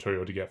Charlie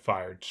Montoyo to get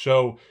fired.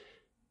 So,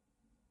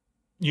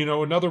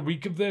 another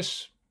week of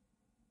this,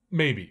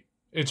 maybe.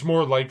 It's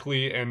more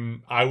likely,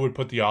 and I would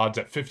put the odds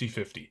at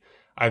 50-50,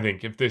 I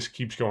think, if this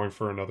keeps going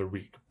for another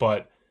week.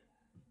 But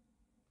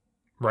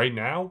right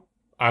now,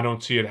 I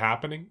don't see it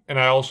happening, and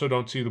I also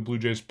don't see the Blue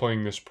Jays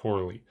playing this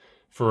poorly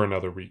for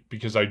another week,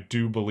 because I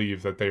do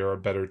believe that they are a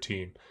better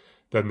team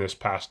than this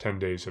past 10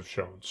 days have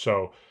shown.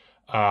 So,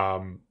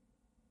 lots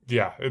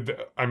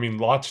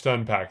to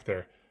unpack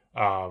there.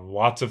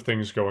 Lots of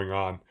things going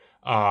on.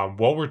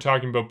 While we're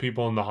talking about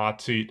people in the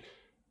hot seat,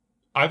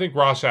 I think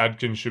Ross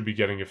Atkins should be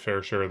getting a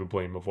fair share of the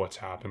blame of what's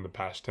happened the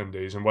past 10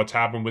 days and what's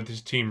happened with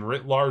his team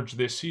writ large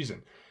this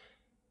season.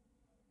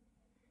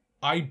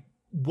 I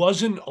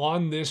wasn't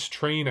on this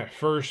train at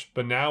first,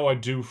 but now I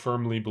do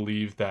firmly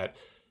believe that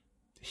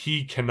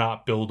he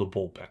cannot build a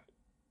bullpen.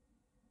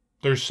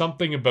 There's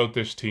something about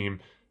this team,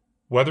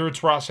 whether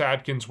it's Ross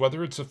Atkins,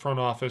 whether it's the front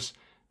office,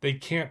 they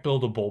can't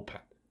build a bullpen.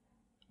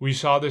 We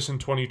saw this in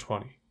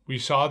 2020. We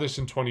saw this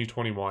in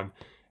 2021,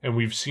 and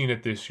we've seen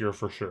it this year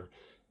for sure.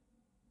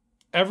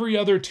 Every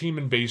other team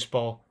in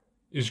baseball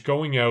is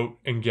going out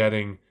and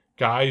getting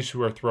guys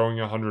who are throwing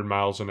 100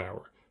 miles an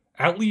hour.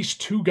 At least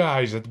 2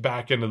 guys at the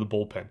back end of the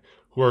bullpen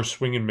who are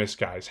swing and miss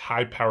guys,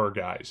 high power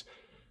guys.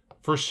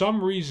 For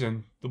some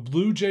reason, the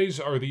Blue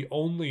Jays are the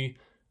only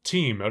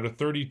team out of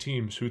 30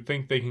 teams who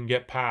think they can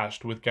get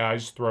past with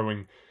guys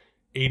throwing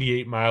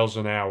 88 miles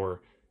an hour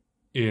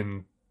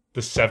in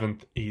the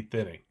 7th, 8th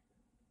inning.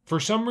 For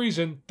some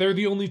reason, they're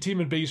the only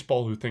team in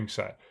baseball who thinks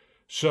that.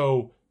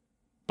 So,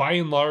 by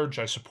and large,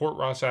 I support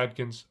Ross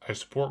Atkins. I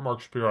support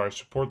Mark Shapiro. I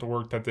support the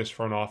work that this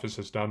front office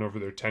has done over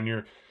their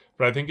tenure.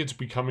 But I think it's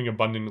becoming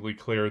abundantly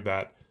clear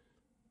that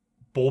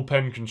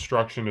bullpen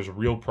construction is a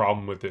real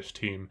problem with this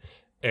team.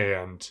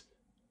 And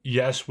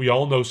yes, we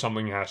all know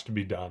something has to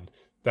be done.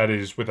 That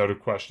is without a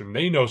question.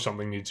 They know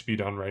something needs to be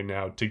done right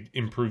now to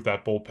improve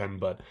that bullpen.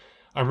 But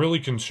I'm really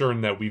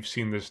concerned that we've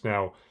seen this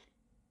now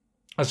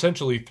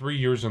essentially 3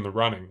 years in the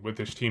running with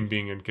this team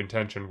being in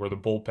contention, where the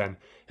bullpen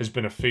has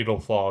been a fatal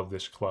flaw of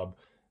this club.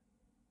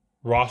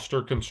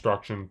 Roster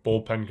construction,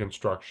 bullpen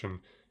construction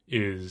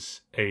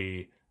is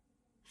a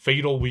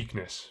fatal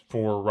weakness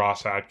for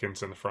Ross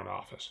Atkins in the front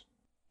office.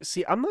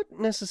 See, I'm not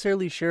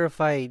necessarily sure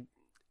if I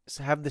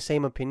have the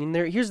same opinion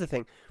there. Here's the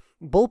thing.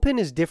 Bullpen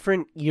is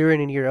different year in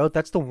and year out.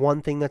 That's the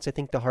one thing that's, I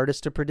think, the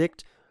hardest to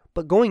predict.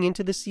 But going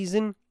into the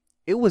season,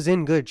 it was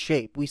in good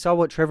shape. We saw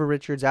what Trevor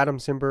Richards, Adam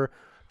Simber,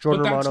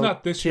 Jordan Romano, but that's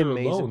not this Tim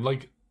year alone.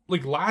 Mason.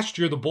 Like last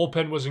year, the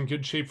bullpen was in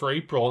good shape for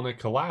April, and it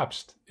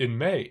collapsed in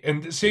May.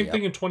 And the same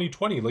thing in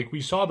 2020. Like,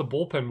 we saw the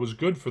bullpen was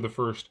good for the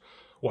first,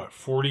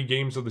 40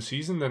 games of the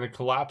season, then it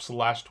collapsed the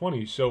last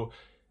 20. So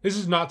this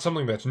is not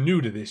something that's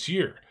new to this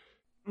year.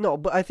 No,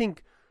 but I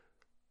think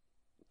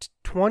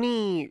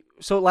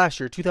last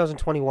year,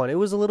 2021, it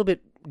was a little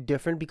bit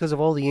different because of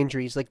all the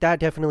injuries. Like,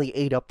 that definitely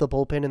ate up the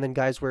bullpen, and then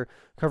guys were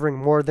covering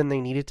more than they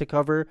needed to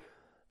cover.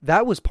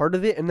 That was part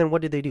of it, and then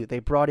what did they do? They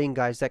brought in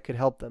guys that could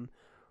help them.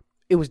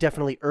 It was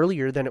definitely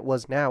earlier than it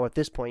was now at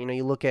this point.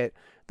 You look at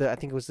I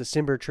think it was the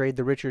Simber trade,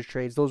 the Richards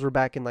trades. Those were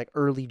back in like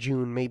early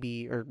June,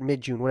 maybe, or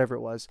mid-June, whatever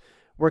it was.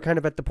 We're kind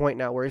of at the point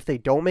now where if they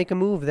don't make a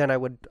move, then I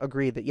would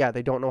agree that, yeah,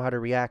 they don't know how to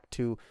react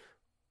to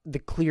the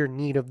clear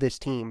need of this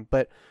team.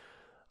 But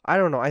I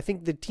don't know. I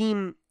think the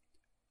team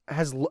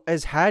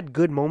has had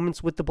good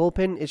moments with the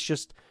bullpen. It's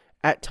just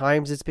at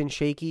times it's been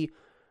shaky.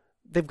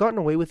 They've gotten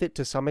away with it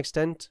to some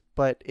extent,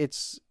 but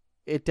it's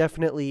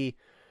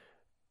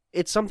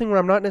something where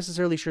I'm not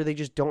necessarily sure they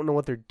just don't know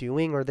what they're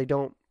doing, or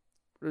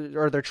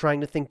they're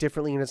trying to think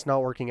differently and it's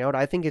not working out.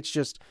 I think it's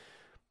just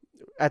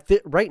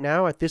right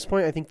now at this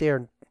point, I think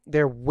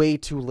they're way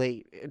too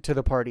late to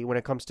the party when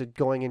it comes to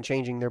going and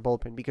changing their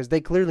bullpen, because they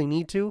clearly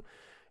need to,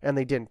 and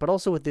they didn't. But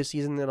also with this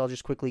season, and I'll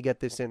just quickly get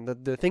this in.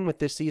 The thing with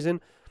this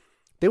season,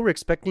 they were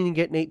expecting to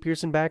get Nate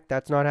Pearson back.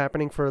 That's not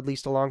happening for at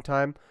least a long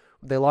time.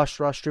 They lost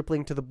Ross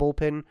Stripling to the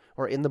bullpen,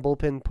 or in the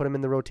bullpen, put him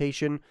in the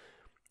rotation.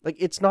 Like,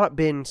 it's not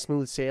been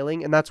smooth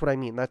sailing, and that's what I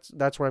mean.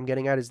 That's what I'm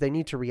getting at, is they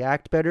need to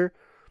react better.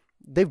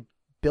 They've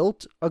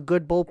built a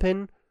good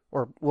bullpen,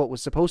 or what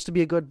was supposed to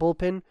be a good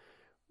bullpen,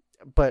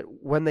 but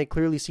when they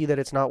clearly see that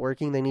it's not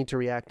working, they need to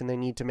react, and they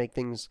need to make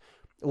things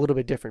a little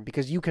bit different,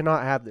 because you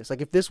cannot have this. Like,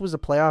 if this was a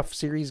playoff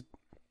series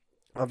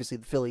obviously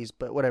the Phillies,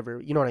 but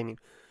whatever, you know what I mean.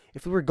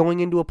 If we were going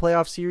into a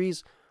playoff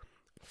series,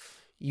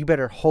 you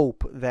better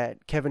hope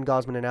that Kevin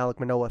Gausman and Alek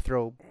Manoah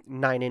throw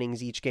 9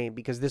 innings each game,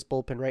 because this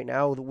bullpen right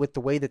now, with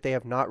the way that they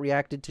have not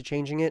reacted to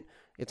changing it,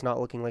 it's not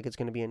looking like it's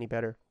going to be any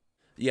better.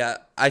 Yeah,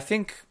 I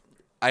think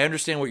I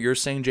understand what you're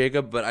saying,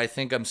 Jacob, but I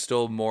think I'm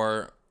still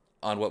more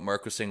on what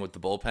Mark was saying with the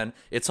bullpen.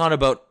 It's not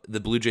about the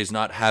Blue Jays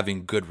not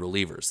having good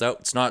relievers.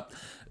 That's not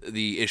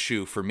the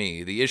issue for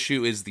me. The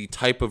issue is the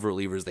type of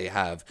relievers they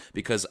have,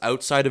 because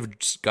outside of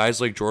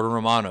guys like Jordan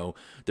Romano,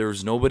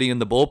 there's nobody in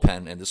the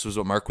bullpen, and this was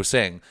what Mark was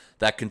saying,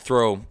 that can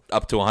throw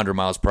up to 100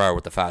 miles per hour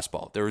with the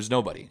fastball. There is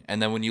nobody.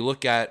 And then when you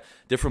look at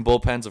different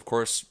bullpens, of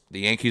course, the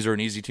Yankees are an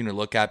easy team to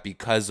look at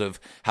because of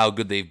how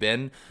good they've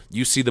been.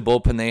 You see the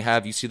bullpen they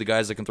have. You see the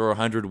guys that can throw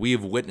 100. We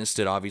have witnessed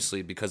it,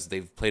 obviously, because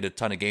they've played a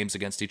ton of games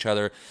against each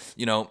other.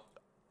 You know,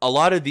 a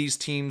lot of these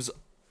teams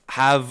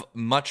have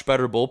much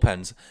better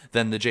bullpens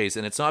than the Jays.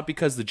 And it's not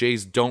because the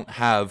Jays don't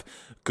have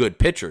good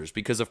pitchers,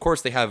 because, of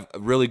course, they have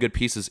really good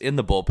pieces in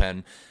the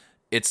bullpen.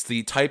 It's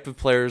the type of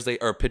players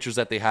pitchers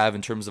that they have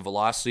in terms of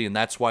velocity, and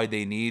that's why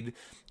they need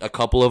a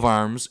couple of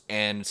arms.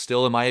 And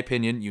still, in my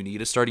opinion, you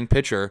need a starting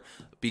pitcher.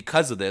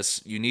 Because of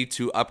this, you need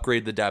to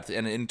upgrade the depth.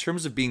 And in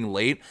terms of being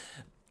late,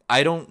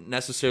 I don't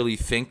necessarily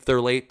think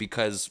they're late,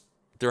 because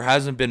there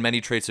hasn't been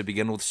many trades to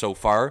begin with so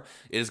far.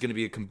 It is going to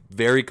be a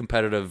very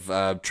competitive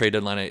trade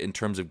deadline in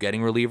terms of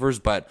getting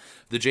relievers, but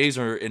the Jays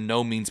are in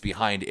no means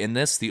behind in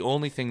this. The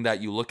only thing that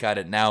you look at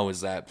it now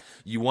is that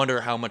you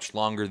wonder how much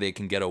longer they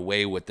can get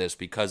away with this,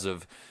 because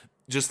of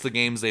just the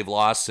games they've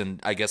lost,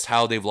 and I guess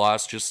how they've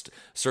lost, just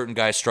certain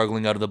guys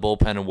struggling out of the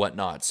bullpen and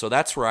whatnot. So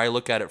that's where I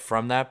look at it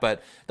from that,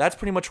 but that's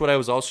pretty much what I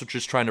was also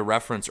just trying to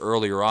reference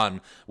earlier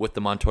on with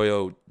the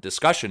Montoyo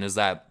discussion, is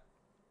that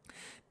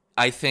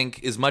I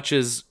think as much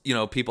as, you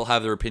know, people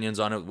have their opinions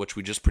on it, which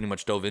we just pretty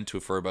much dove into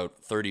for about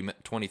 30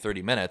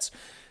 minutes,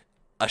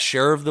 a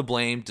share of the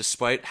blame,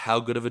 despite how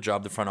good of a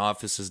job the front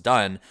office has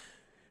done,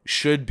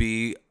 should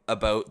be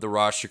about the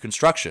roster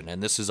construction.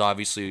 And this is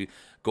obviously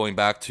going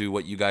back to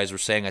what you guys were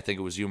saying. I think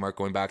it was you, Mark,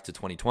 going back to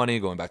 2020,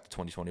 going back to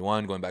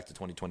 2021, going back to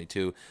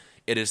 2022.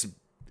 It has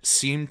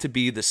seemed to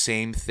be the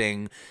same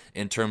thing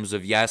in terms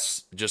of,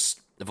 yes,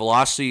 just the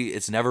velocity.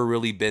 It's never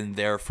really been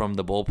there from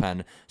the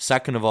bullpen.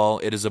 Second of all,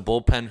 it is a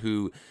bullpen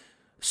who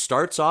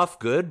starts off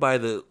good by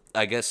the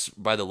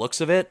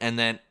looks of it, and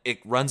then it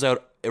runs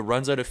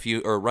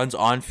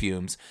on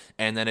fumes,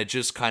 and then it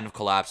just kind of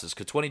collapses.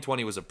 Because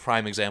 2020 was a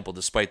prime example,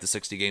 despite the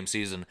 60-game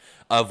season,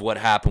 of what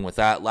happened with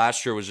that.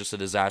 Last year was just a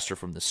disaster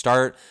from the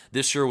start.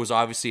 This year was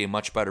obviously a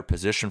much better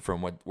position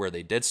from where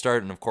they did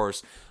start, and of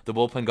course, the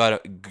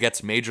bullpen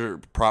gets major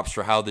props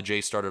for how the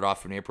Jays started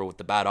off in April with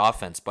the bad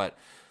offense, but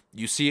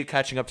you see it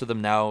catching up to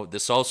them now.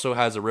 This also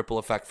has a ripple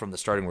effect from the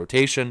starting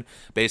rotation.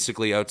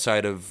 Basically,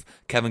 outside of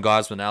Kevin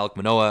Gausman and Alek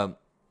Manoah,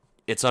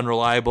 it's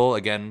unreliable.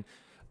 Again,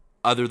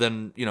 other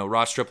than, you know,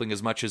 Ross Stripling,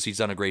 as much as he's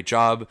done a great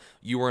job,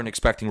 you weren't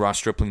expecting Ross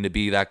Stripling to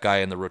be that guy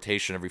in the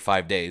rotation every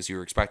 5 days. You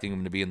were expecting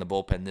him to be in the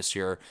bullpen this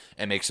year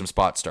and make some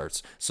spot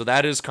starts. So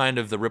that is kind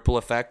of the ripple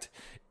effect.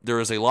 There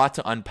is a lot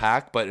to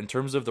unpack, but in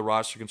terms of the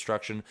roster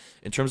construction,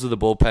 in terms of the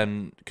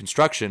bullpen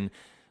construction,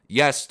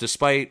 yes,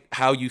 despite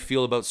how you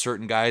feel about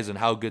certain guys and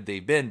how good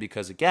they've been,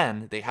 because,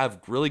 again, they have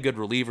really good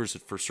relievers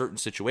for certain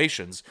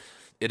situations,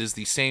 it is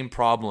the same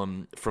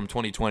problem from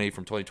 2020,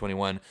 from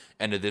 2021,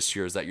 and to this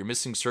year, is that you're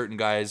missing certain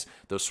guys,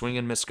 those swing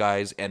and miss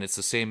guys, and it's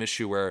the same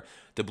issue where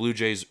the Blue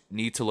Jays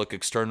need to look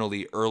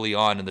externally early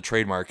on in the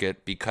trade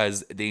market,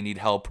 because they need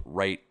help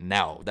right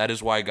now. That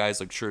is why guys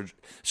like Sergio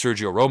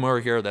Romo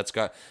are here. That's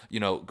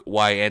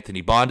why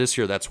Anthony Bond is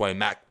here. That's why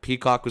Matt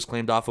Peacock was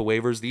claimed off of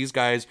waivers. These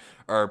guys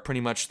are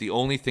pretty much the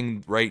only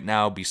thing right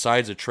now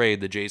besides a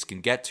trade the Jays can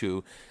get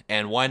to,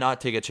 and why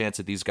not take a chance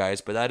at these guys?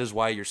 But that is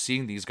why you're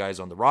seeing these guys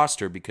on the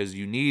roster, because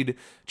you need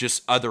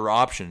just other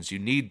options. You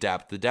need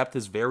depth. The depth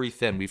is very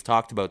thin. We've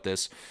talked about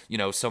this. You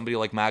know, somebody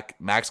like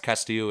Max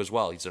Castillo as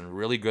well. He's done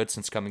really good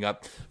since coming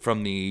up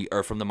from the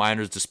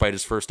minors, despite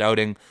his first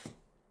outing.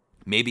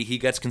 Maybe he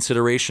gets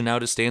consideration now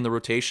to stay in the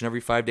rotation every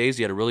 5 days.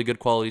 He had a really good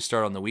quality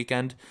start on the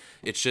weekend.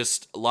 It's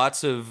just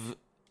lots of,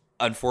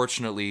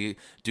 unfortunately,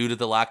 due to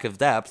the lack of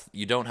depth,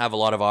 you don't have a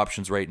lot of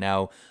options right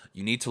now.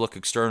 You need to look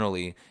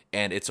externally,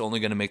 and it's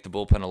only going to make the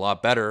bullpen a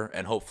lot better,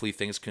 and hopefully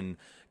things can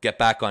get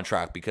back on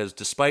track, because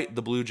despite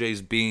the Blue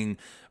Jays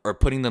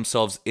putting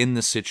themselves in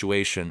this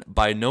situation,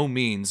 by no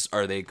means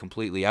are they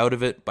completely out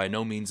of it. By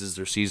no means is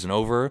their season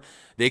over.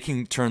 They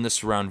can turn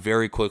this around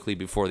very quickly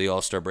before the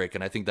All-Star break,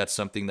 and I think that's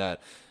something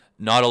that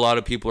not a lot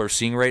of people are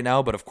seeing right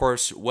now. But of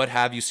course, what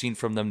have you seen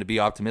from them to be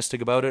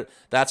optimistic about it?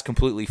 That's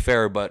completely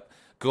fair, but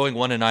going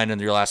 1-9 in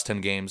their last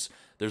 10 games,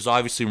 there's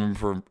obviously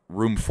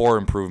room for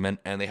improvement,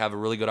 and they have a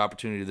really good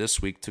opportunity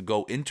this week to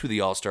go into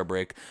the All-Star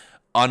break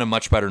on a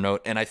much better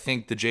note. And I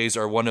think the Jays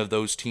are one of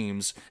those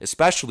teams,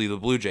 especially the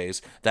Blue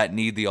Jays, that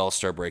need the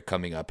All-Star break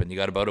coming up. And you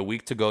got about a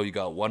week to go. You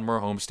got one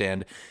more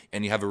homestand,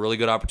 and you have a really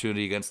good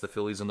opportunity against the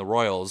Phillies and the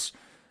Royals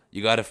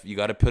You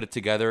gotta put it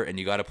together, and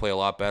you gotta play a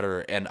lot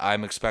better. And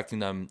I'm expecting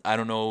them. I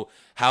don't know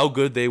how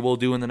good they will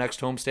do in the next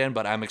homestand,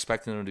 but I'm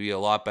expecting them to be a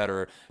lot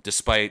better,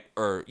 despite,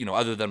 or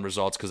other than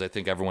results, because I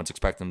think everyone's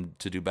expecting them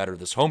to do better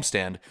this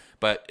homestand.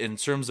 But in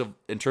terms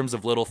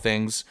of little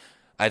things,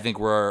 I think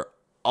we're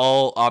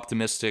all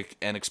optimistic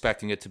and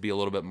expecting it to be a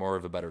little bit more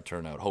of a better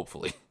turnout.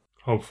 Hopefully.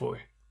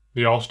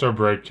 The All-Star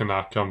break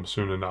cannot come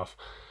soon enough.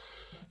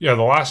 Yeah,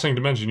 the last thing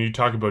to mention, you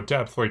talk about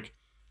depth, like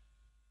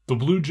the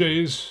Blue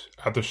Jays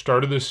at the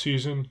start of this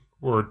season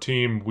were a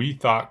team we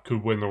thought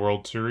could win the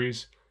World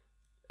Series.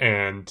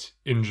 And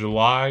in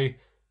July,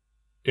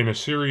 in a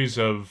series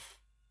of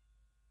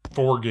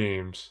 4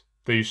 games,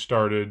 they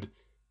started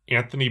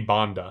Anthony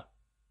Banda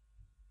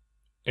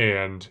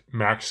and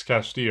Max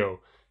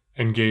Castillo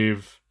and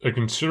gave a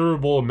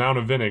considerable amount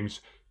of innings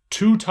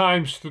 2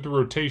 times through the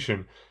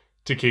rotation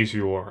to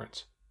Casey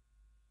Lawrence.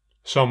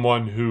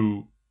 Someone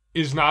who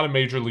is not a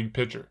major league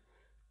pitcher.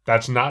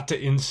 That's not to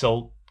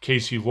insult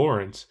Casey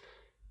Lawrence.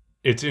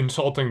 It's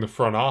insulting the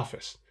front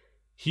office.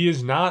 He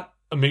is not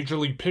a major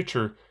league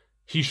pitcher.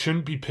 He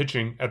shouldn't be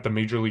pitching at the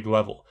major league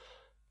level.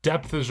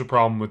 Depth is a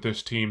problem with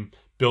this team.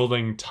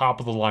 Building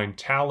top-of-the-line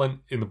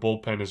talent in the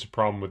bullpen is a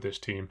problem with this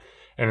team.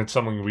 And it's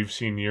something we've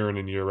seen year in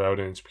and year out,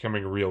 and it's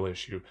becoming a real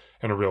issue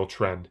and a real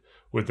trend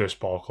with this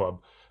ball club.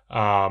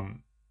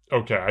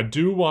 Okay, I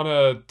do want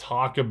to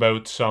talk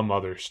about some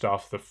other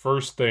stuff. The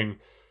first thing,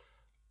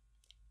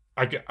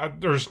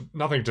 there's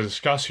nothing to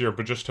discuss here,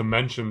 but just to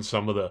mention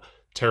some of the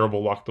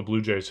terrible luck the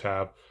Blue Jays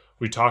have.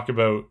 We talk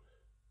about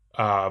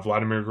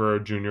Vladimir Guerrero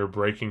Jr.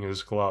 breaking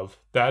his glove.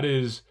 That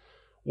is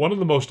one of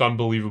the most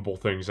unbelievable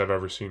things I've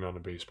ever seen on a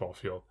baseball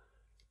field.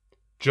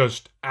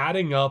 Just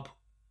adding up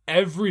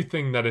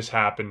everything that has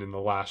happened in the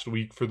last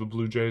week for the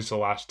Blue Jays, the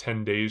last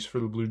 10 days for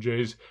the Blue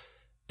Jays,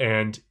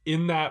 and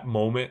in that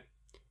moment,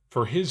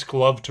 for his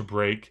glove to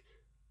break,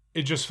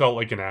 it just felt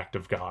like an act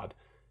of God.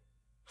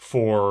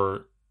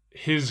 For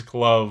his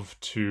glove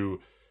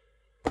to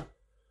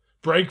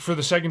break for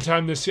the second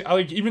time this year,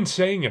 like even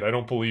saying it, I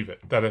don't believe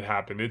it, that it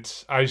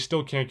happened. I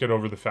still can't get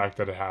over the fact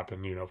that it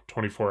happened,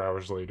 24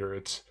 hours later.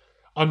 It's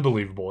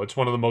unbelievable. It's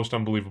one of the most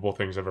unbelievable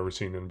things I've ever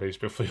seen in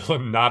baseball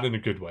field, and not in a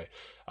good way.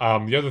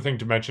 The other thing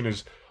to mention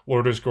is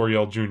Lourdes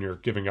Gurriel Jr.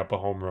 giving up a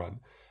home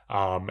run.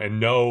 And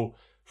no,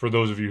 for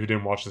those of you who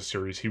didn't watch the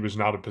series, he was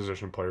not a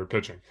position player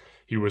pitching.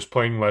 He was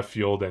playing left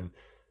field and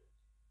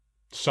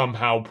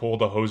somehow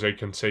pulled a Jose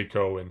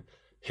Canseco and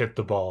hit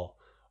the ball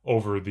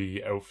over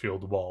the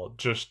outfield wall.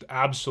 Just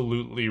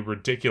absolutely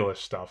ridiculous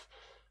stuff.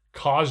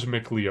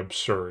 Cosmically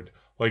absurd.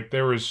 Like,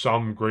 there is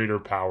some greater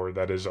power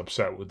that is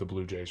upset with the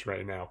Blue Jays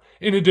right now,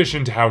 in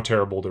addition to how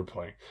terrible they're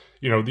playing.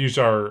 These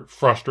are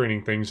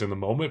frustrating things in the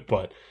moment,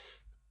 but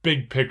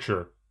big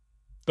picture,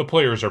 the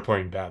players are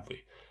playing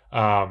badly.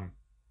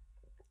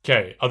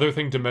 Okay, other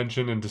thing to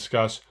mention and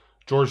discuss,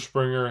 George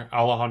Springer,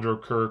 Alejandro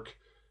Kirk,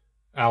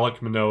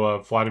 Alek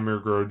Manoah, Vladimir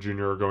Guerrero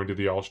Jr. are going to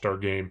the All-Star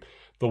game.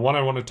 The one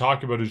I want to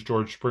talk about is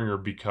George Springer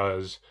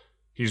because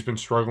he's been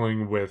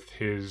struggling with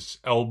his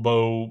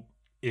elbow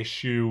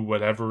issue,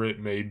 whatever it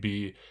may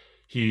be.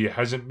 He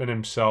hasn't been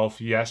himself.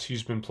 Yes,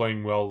 he's been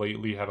playing well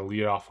lately, had a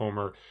leadoff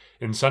homer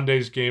in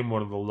Sunday's game,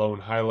 one of the lone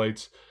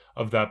highlights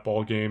of that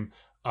ball game.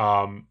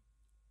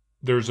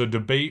 There's a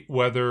debate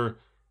whether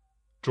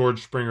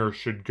George Springer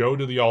should go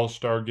to the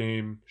All-Star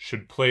game,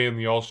 should play in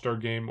the All-Star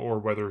game, or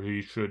whether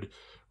he should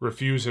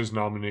refuse his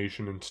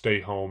nomination and stay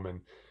home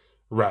and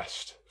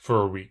rest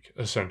for a week,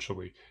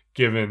 essentially,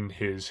 given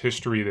his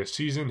history this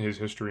season, his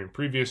history in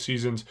previous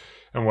seasons,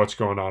 and what's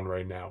going on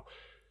right now.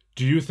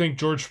 Do you think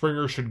George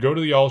Springer should go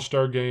to the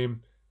All-Star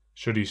game?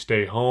 Should he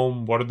stay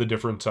home? What are the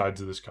different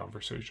sides of this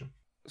conversation?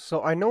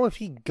 So I know if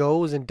he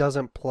goes and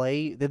doesn't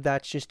play, that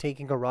that's just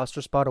taking a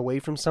roster spot away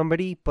from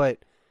somebody, but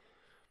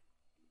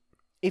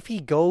if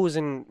he goes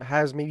and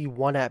has maybe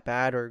one at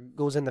bat or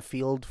goes in the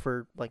field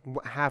for like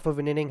half of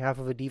an inning, half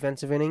of a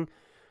defensive inning,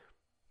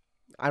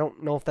 I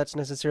don't know if that's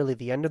necessarily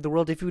the end of the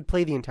world. If he would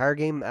play the entire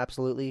game,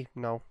 absolutely.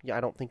 No, yeah,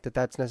 I don't think that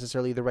that's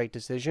necessarily the right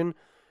decision,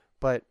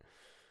 but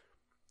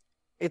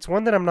it's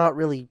one that I'm not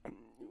really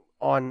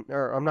on,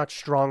 or I'm not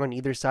strong on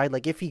either side.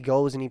 Like if he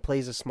goes and he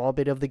plays a small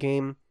bit of the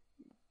game,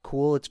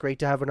 cool. It's great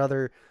to have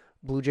another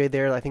Blue Jay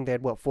there. I think they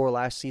had 4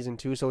 last season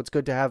too, so it's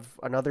good to have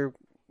another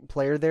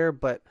player there,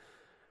 but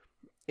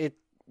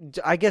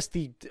I guess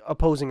the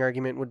opposing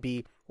argument would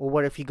be, well,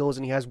 what if he goes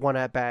and he has one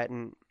at bat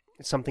and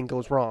something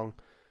goes wrong?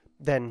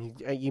 Then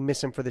you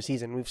miss him for the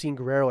season. We've seen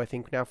Guerrero, I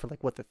think, now for the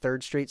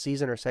 3rd straight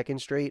season or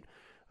 2nd straight,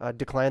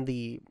 decline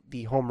the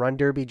home run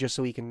derby just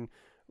so he can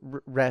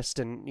rest,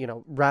 and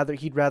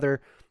he'd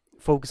rather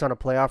focus on a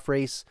playoff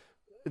race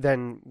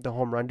than the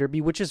home run derby,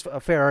 which is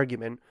a fair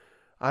argument.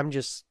 I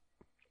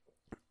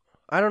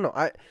don't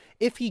know.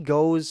 If he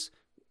goes,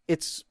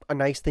 it's a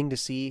nice thing to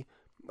see.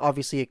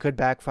 Obviously, it could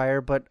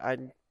backfire, but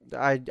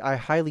I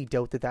highly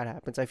doubt that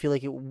happens. I feel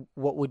like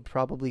what we'd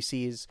probably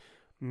see is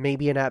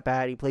maybe an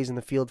at-bat. He plays in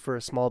the field for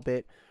a small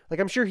bit. Like,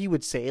 I'm sure he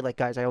would say, like,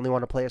 guys, I only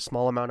want to play a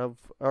small amount of,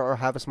 or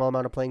have a small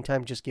amount of playing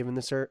time just given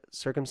the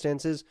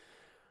circumstances.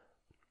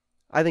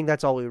 I think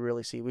that's all we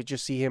really see. We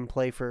just see him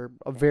play for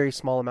a very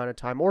small amount of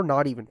time, or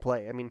not even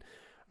play. I mean,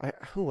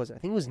 who was it? I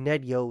think it was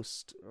Ned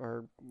Yost,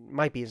 or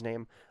might be his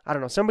name. I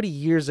don't know. Somebody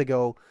years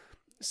ago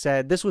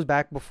said, this was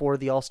back before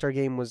the All-Star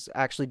game was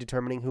actually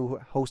determining who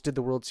hosted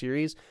the World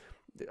Series.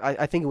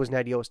 I think it was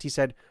Ned Yost. He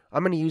said,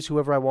 I'm going to use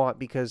whoever I want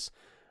because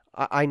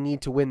I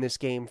need to win this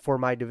game for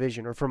my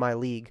division or for my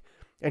league.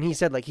 And he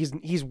said, like,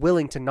 he's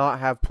willing to not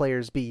have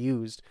players be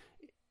used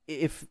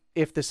if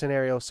the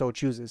scenario so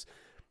chooses.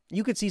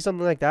 You could see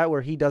something like that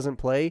where he doesn't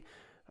play.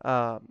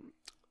 I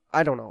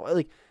don't know.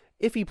 Like,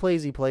 if he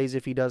plays, he plays.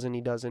 If he doesn't,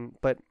 he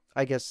doesn't. But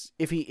I guess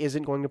if he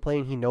isn't going to play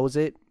and he knows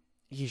it,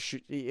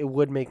 it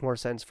would make more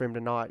sense for him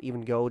to not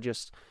even go.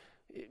 Just,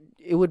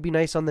 it would be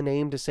nice on the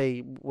name to say,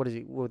 what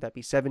would that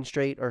be, 7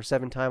 straight or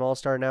 7-time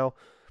All-Star now?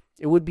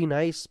 It would be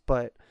nice,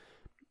 but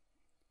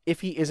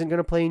if he isn't going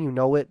to play and you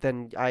know it,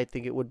 then I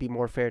think it would be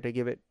more fair to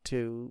give it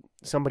to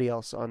somebody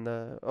else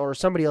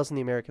somebody else in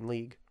the American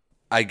League.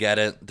 I get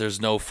it. There's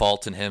no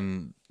fault in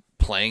him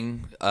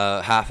playing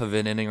half of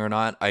an inning or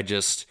not.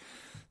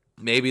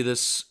 Maybe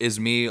this is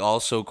me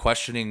also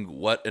questioning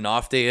what an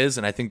off day is,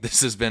 and I think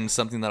this has been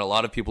something that a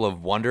lot of people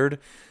have wondered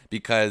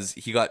because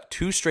he got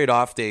 2 straight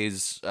off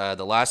days.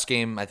 The last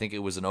game, I think it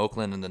was in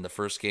Oakland, and then the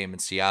first game in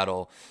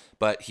Seattle.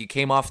 But he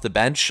came off the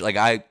bench. Like,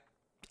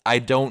 I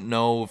don't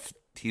know if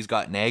he's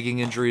got nagging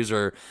injuries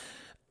or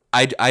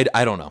I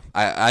don't know.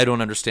 I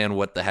don't understand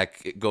what the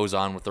heck goes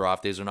on with their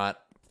off days or not.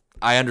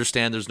 I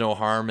understand there's no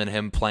harm in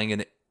him playing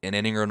an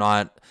inning or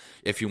not.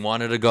 If you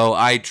wanted to go,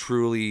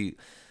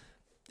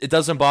 it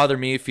doesn't bother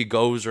me if he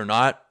goes or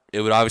not.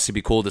 It would obviously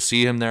be cool to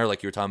see him there,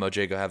 like you were talking about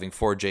Jacob having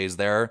 4 J's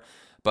there.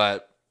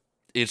 But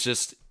it's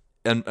just,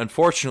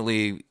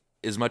 unfortunately,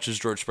 as much as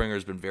George Springer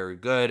has been very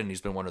good and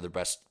he's been one of their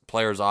best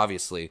players,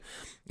 obviously,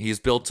 he's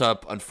built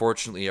up,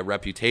 unfortunately, a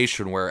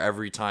reputation where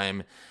every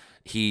time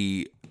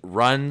he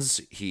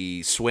runs,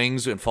 he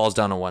swings and falls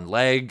down on one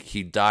leg,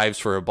 he dives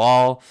for a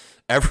ball,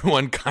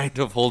 everyone kind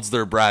of holds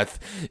their breath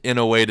in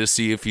a way to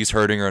see if he's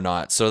hurting or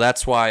not. So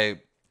that's why,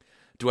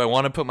 do I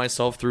want to put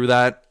myself through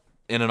that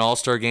in an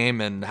All-Star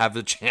game and have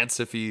the chance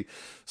if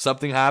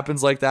something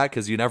happens like that?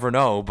 Because you never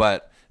know,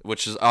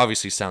 which is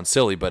obviously sounds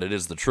silly, but it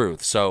is the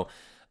truth. So,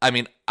 I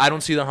mean, I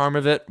don't see the harm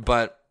of it,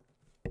 but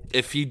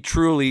if he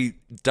truly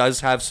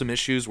does have some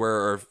issues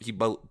or he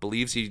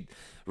believes he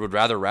would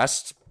rather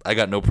rest, I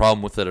got no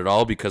problem with it at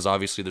all because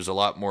obviously there's a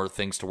lot more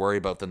things to worry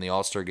about than the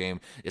All-Star game,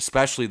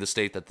 especially the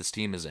state that this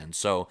team is in.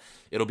 So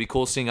it'll be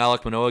cool seeing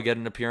Alek Manoah get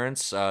an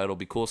appearance. It'll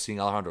be cool seeing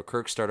Alejandro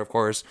Kirk start, of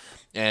course,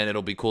 and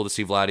it'll be cool to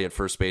see Vladdy at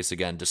first base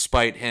again.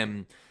 Despite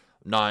him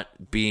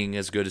not being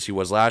as good as he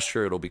was last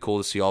year, it'll be cool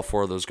to see all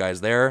 4 of those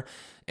guys there.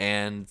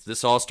 And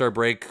this All-Star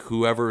break,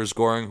 whoever is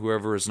scoring,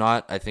 whoever is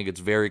not, I think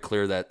it's very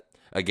clear that,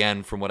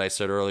 again, from what I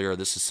said earlier,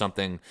 this is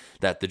something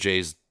that the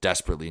Jays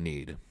desperately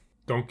need.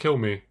 Don't kill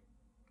me.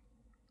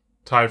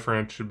 Ty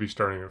France should be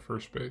starting at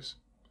first base.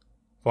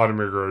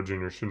 Vladimir Guerrero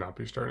Jr. should not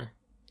be starting.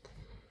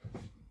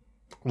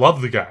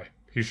 Love the guy.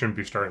 He shouldn't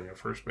be starting at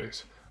first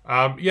base.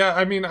 Yeah,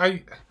 I mean,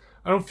 I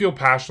don't feel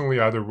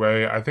passionately either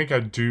way. I think I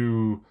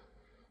do,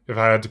 if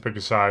I had to pick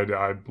a side,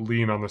 I'd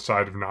lean on the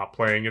side of not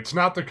playing. It's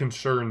not the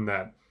concern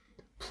that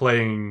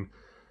playing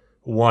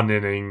 1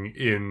 inning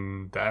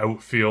in the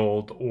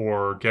outfield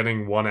or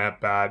getting 1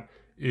 at-bat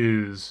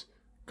is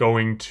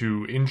going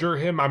to injure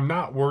him. I'm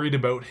not worried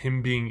about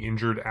him being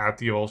injured at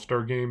the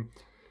All-Star game.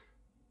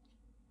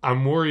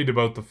 I'm worried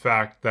about the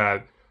fact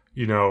that,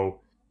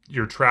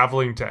 you're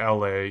traveling to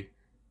LA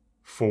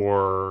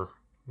for,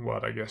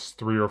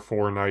 3 or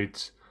 4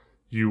 nights.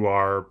 You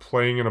are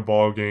playing in a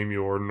ball game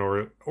you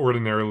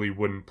ordinarily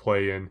wouldn't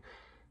play in.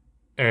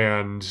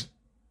 And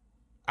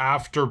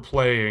after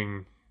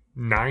playing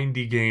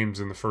 90 games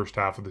in the first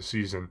half of the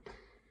season,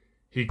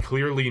 he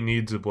clearly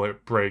needs a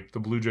break. The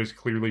Blue Jays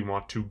clearly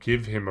want to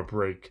give him a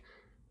break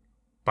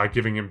by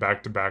giving him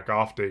back-to-back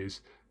off days.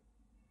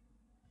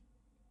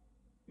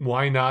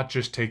 Why not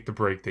just take the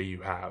break that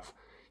you have?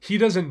 He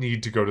doesn't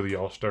need to go to the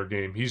All-Star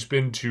game. He's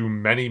been to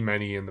many,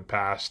 many in the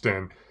past.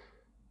 And,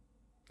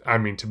 I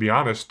mean, to be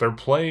honest, they're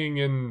playing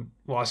in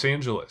Los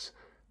Angeles.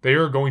 They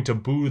are going to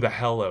boo the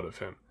hell out of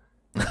him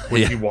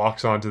when he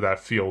walks onto that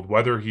field,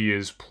 whether he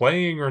is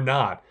playing or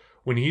not.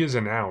 When he is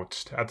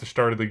announced at the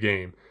start of the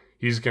game,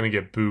 he's going to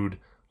get booed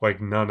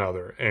like none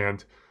other.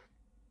 And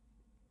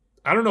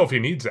I don't know if he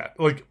needs that.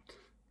 Like,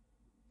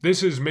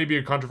 this is maybe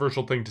a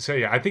controversial thing to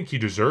say. I think he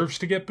deserves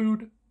to get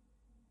booed.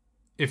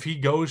 If he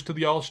goes to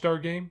the All-Star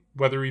game,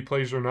 whether he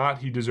plays or not,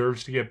 he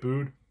deserves to get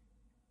booed.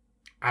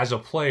 As a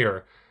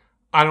player,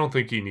 I don't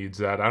think he needs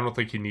that. I don't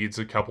think he needs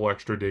a couple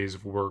extra days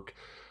of work,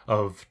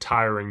 of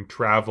tiring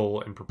travel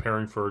and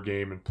preparing for a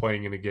game and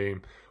playing in a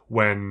game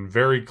when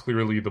very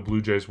clearly the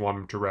Blue Jays want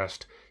him to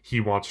rest. He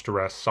wants to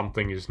rest.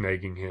 Something is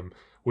nagging him,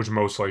 which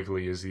most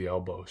likely is the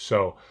elbow.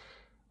 So,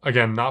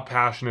 again, not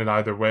passionate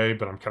either way,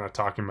 but I'm kind of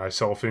talking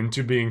myself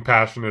into being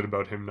passionate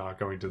about him not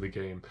going to the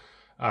game.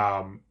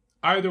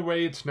 Either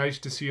way, it's nice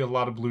to see a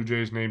lot of Blue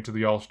Jays named to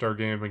the All-Star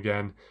game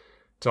again.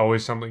 It's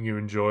always something you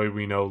enjoy.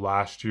 We know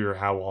last year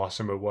how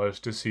awesome it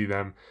was to see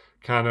them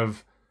kind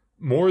of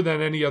more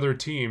than any other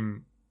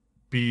team,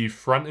 be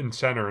front and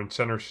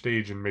center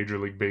stage in Major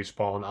League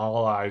Baseball, and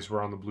all eyes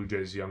were on the Blue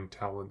Jays' young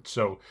talent.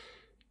 So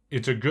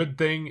it's a good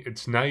thing.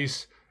 It's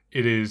nice.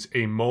 It is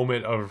a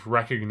moment of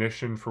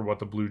recognition for what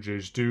the Blue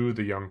Jays do,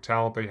 the young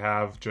talent they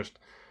have. Just,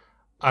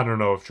 I don't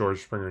know if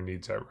George Springer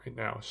needs that right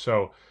now.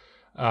 So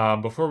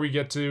before we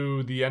get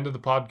to the end of the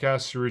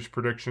podcast, series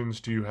predictions,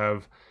 do you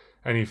have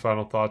any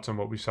final thoughts on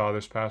what we saw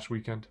this past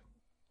weekend?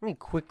 Let me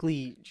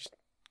quickly just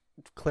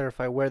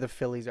clarify where the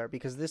Phillies are,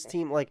 because this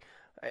team, like,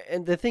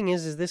 and the thing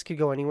is this could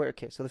go anywhere.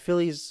 Okay, so the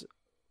Phillies,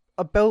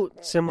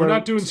 about similar. We're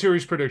not doing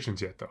series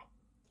predictions yet, though.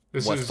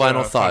 This What is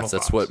final thoughts?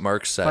 That's what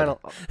Mark said. Final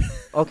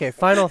thoughts.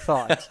 Final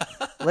thoughts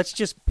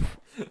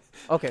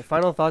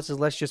is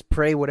let's just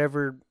pray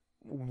whatever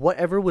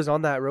was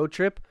on that road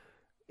trip,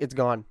 it's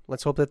gone.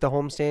 Let's hope that the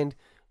homestand,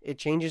 it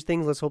changes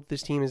things. Let's hope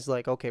this team is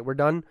like, okay, we're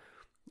done.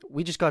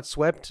 We just got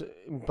swept,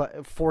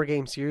 but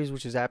 4-game series,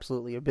 which is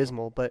absolutely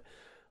abysmal. But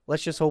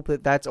let's just hope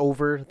that that's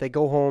over. They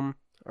go home,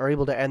 are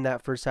able to end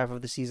that first half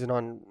of the season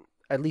on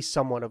at least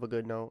somewhat of a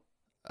good note.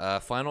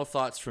 Final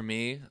thoughts for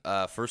me.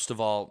 First of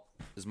all,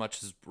 as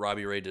much as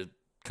Robbie Ray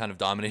kind of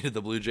dominated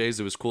the Blue Jays,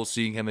 it was cool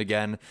seeing him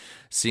again.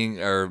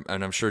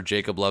 And I'm sure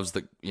Jacob loves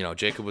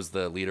Jacob was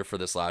the leader for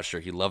this last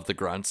year. He loved the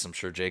grunts. I'm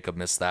sure Jacob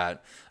missed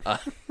that.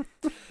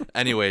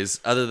 Anyways,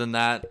 other than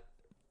that,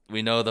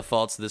 we know the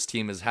faults this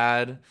team has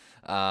had.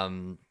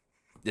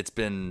 It's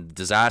been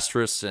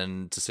disastrous,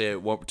 and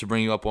to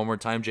bring you up one more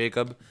time,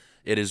 Jacob,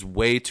 it is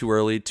way too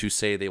early to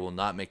say they will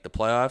not make the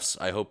playoffs.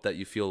 I hope that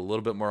you feel a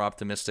little bit more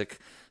optimistic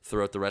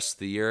throughout the rest of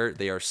the year.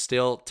 They are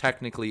still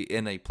technically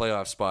in a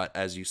playoff spot,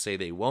 as you say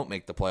they won't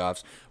make the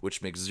playoffs,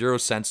 which makes zero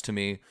sense to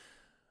me.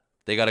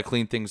 They got to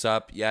clean things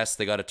up. Yes,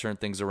 they got to turn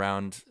things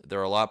around.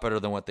 They're a lot better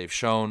than what they've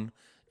shown,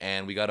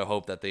 and we got to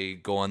hope that they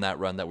go on that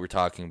run that we're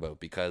talking about,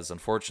 because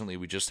unfortunately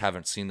we just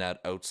haven't seen that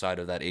outside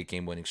of that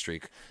 8-game winning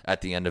streak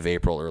at the end of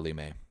April, early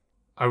May.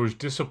 I was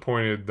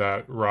disappointed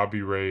that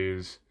Robbie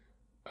Ray's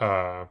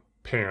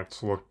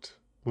pants looked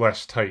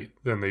less tight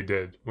than they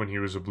did when he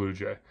was a Blue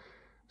Jay.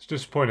 I was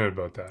disappointed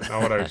about that.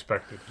 Not what I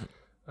expected.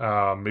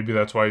 Maybe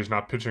that's why he's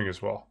not pitching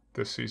as well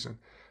this season.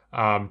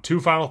 2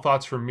 final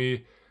thoughts from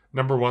me.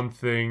 Number one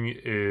thing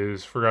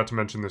is, forgot to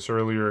mention this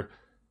earlier,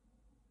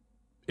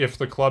 if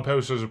the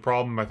clubhouse is a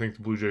problem, I think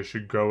the Blue Jays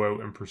should go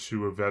out and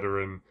pursue a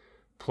veteran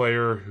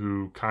player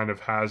who kind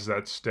of has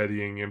that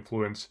steadying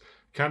influence,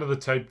 kind of the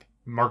type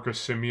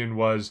Marcus Semien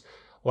was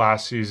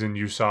last season.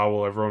 You saw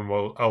while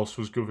everyone else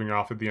was goofing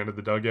off at the end of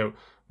the dugout,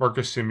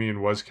 Marcus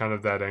Semien was kind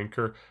of that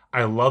anchor.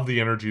 I love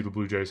the energy the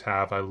Blue Jays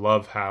have. I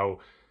love how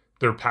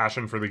their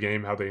passion for the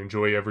game, how they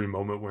enjoy every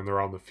moment when they're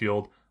on the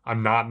field.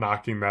 I'm not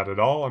knocking that at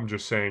all. I'm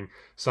just saying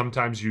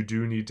sometimes you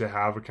do need to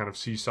have a kind of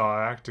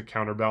seesaw act to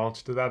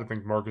counterbalance to that. I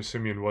think Marcus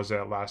Semien was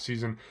that last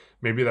season.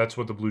 Maybe that's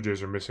what the Blue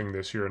Jays are missing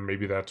this year, and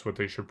maybe that's what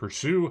they should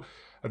pursue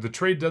at the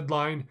trade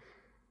deadline.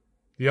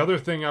 The other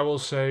thing I will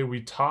say,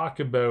 we talk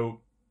about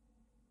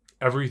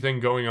everything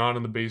going on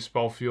in the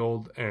baseball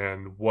field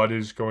and what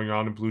is going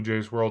on in Blue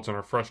Jays worlds and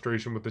our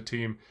frustration with the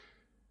team.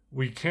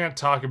 We can't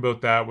talk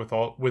about that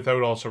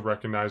without also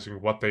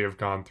recognizing what they have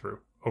gone through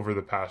over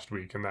the past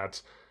week, and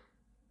that's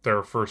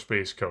their first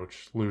base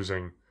coach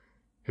losing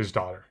his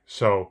daughter.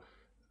 So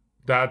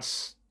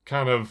that's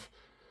kind of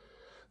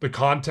the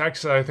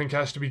context that I think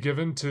has to be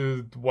given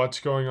to what's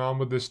going on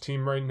with this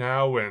team right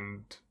now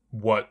and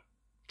what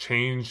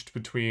changed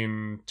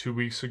between 2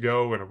 weeks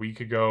ago and a week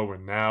ago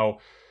and now,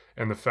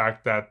 and the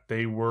fact that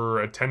they were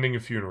attending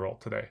a funeral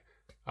today.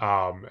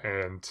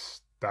 And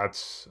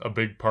that's a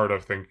big part, I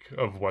think,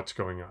 of what's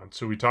going on.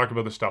 So we talk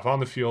about the stuff on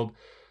the field.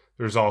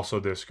 There's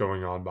also this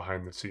going on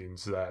behind the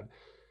scenes that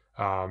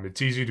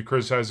it's easy to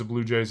criticize the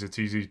Blue Jays. It's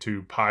easy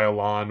to pile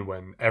on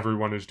when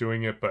everyone is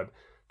doing it, but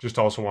just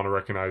also want to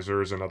recognize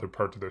there is another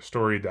part to their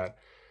story that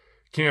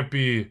can't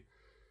be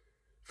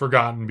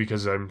forgotten,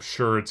 because I'm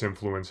sure it's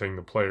influencing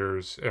the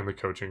players and the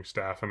coaching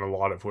staff and a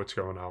lot of what's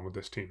going on with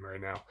this team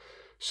right now.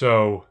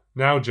 So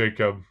now,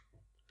 Jacob,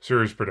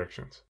 series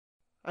predictions.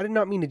 I did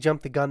not mean to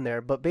jump the gun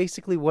there, but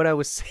basically what I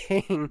was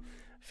saying,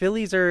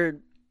 Phillies are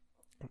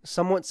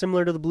somewhat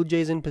similar to the Blue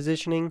Jays in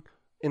positioning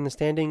in the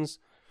standings.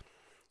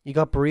 You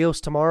got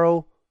Barrios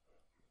tomorrow.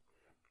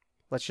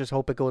 Let's just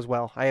hope it goes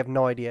well. I have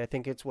no idea. I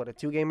think it's, a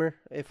 2-gamer,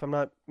 if I'm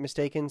not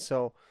mistaken.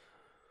 So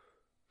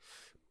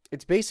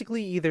it's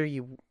basically either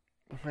you...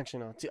 Actually,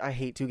 no. I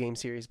hate 2-game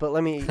series. But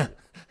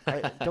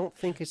I don't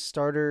think a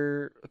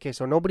starter... Okay,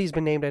 so nobody's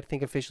been named, I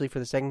think, officially for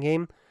the second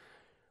game.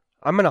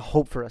 I'm going to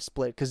hope for a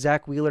split, because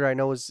Zach Wheeler, I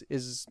know,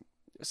 is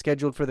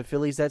scheduled for the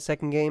Phillies that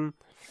second game.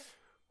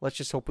 Let's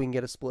just hope we can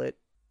get a split.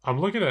 I'm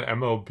looking at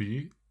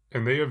MLB,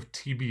 and they have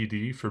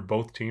TBD for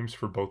both teams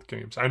for both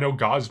games. I know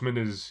Gausman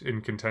is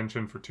in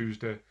contention for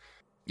Tuesday.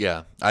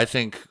 Yeah, I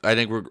think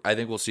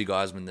we'll see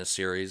Gausman this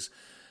series.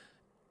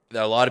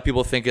 A lot of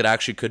people think it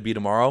actually could be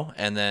tomorrow,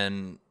 and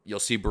then you'll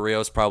see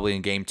Barrios probably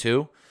in game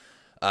 2.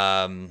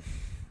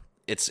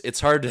 It's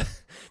hard to,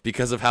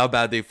 because of how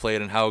bad they've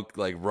played and how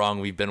wrong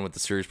we've been with the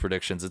series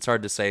predictions. It's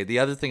hard to say. The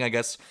other thing I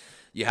guess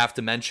you have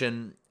to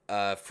mention,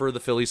 For the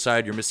Philly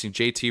side, you're missing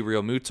JT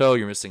Realmuto,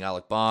 you're missing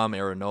Alec Baum,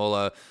 Aaron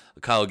Nola,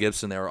 Kyle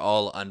Gibson. They were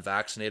all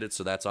unvaccinated,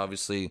 so that's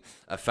obviously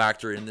a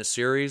factor in this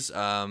series.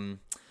 The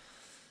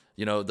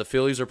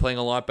Phillies are playing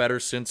a lot better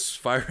since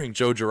firing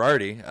Joe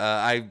Girardi.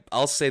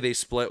 I'll say they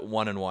split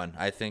 1-1.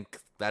 I think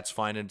that's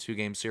fine in a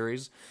 2-game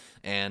series,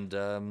 and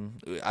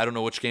I don't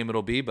know which game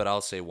it'll be, but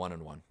I'll say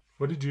 1-1.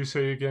 What did you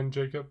say again,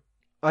 Jacob?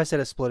 I said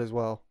a split as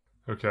well.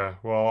 Okay,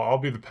 well, I'll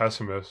be the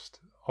pessimist.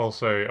 I'll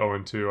say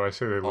 0-2. I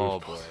say they lose. Oh,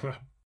 boy.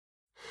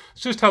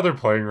 It's just how they're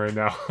playing right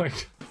now.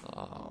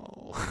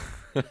 Oh.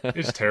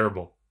 It's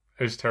terrible.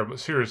 It's terrible.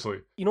 Seriously.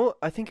 You know,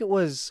 I think it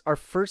was our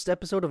first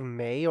episode of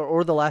May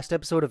or the last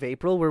episode of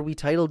April where we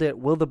titled it,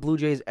 Will the Blue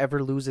Jays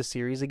Ever Lose a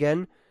Series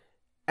Again?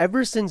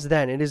 Ever since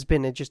then, it has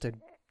been just a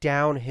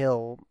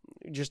downhill,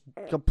 just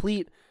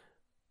complete...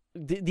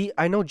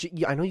 I know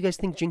you guys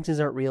think jinxes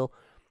aren't real.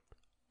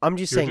 I'm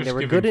just saying they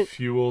were good at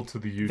fuel to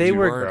the YouTube they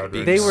were crowd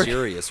right being now.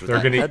 serious with They're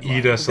that gonna headline.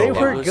 eat us They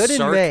alive. were It was good in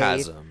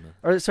sarcasm.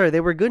 May.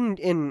 They were good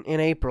in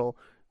April.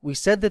 We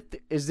said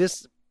that is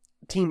this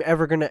team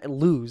ever going to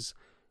lose?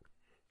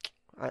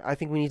 I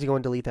think we need to go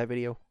and delete that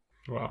video.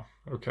 Wow.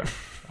 Okay. It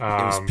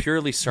was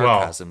purely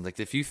sarcasm. Like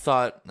if you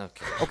thought,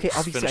 Okay, just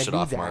obviously finish I it knew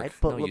off, that, Mark.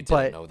 but- No, you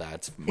but- didn't know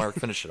that. Mark,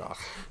 finish it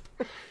off.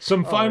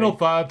 Some final right.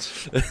 thoughts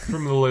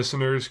from the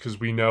listeners, because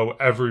we know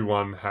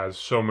everyone has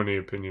so many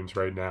opinions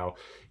right now.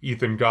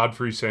 Ethan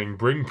Godfrey saying,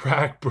 bring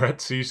back Brett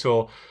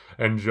Cecil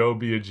and Joe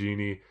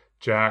Biagini.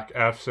 Jack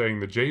F saying,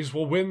 the Jays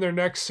will win their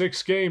next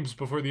 6 games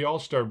before the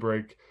All-Star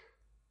break.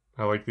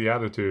 I like the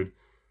attitude.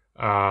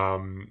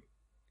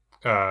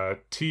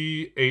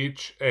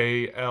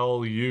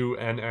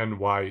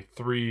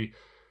 THALUNNY3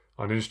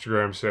 on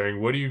Instagram saying,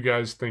 what do you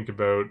guys think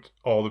about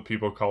all the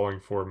people calling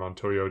for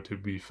Montoyo to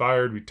be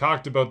fired? We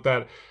talked about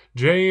that.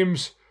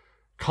 James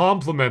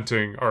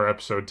complimenting our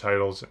episode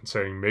titles and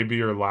saying maybe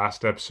your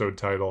last episode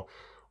title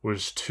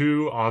was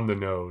too on the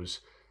nose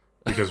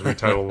because we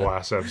titled the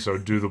last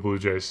episode, Do the Blue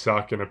Jays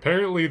Suck? And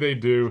apparently they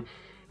do.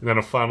 And then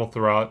a final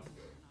thought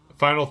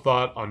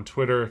on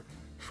Twitter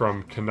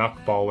from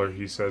Canuck Baller.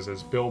 He says,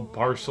 as Bill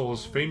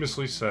Parcells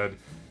famously said,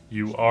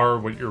 you are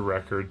what your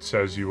record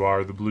says you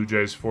are. The Blue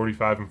Jays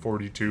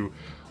 45-42,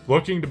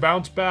 looking to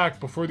bounce back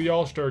before the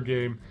All-Star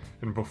game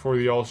and before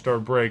the All-Star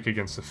break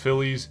against the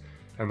Phillies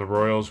and the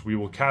Royals. We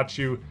will catch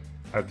you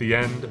at the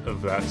end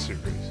of that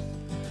series.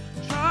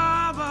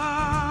 Trouble,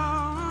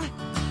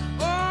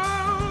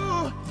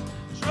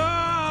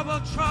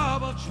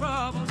 oh,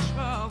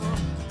 trouble.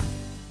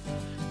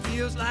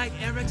 Feels like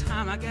every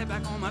time I get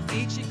back on my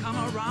feet, she come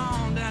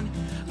around and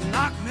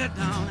knock me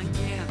down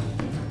again.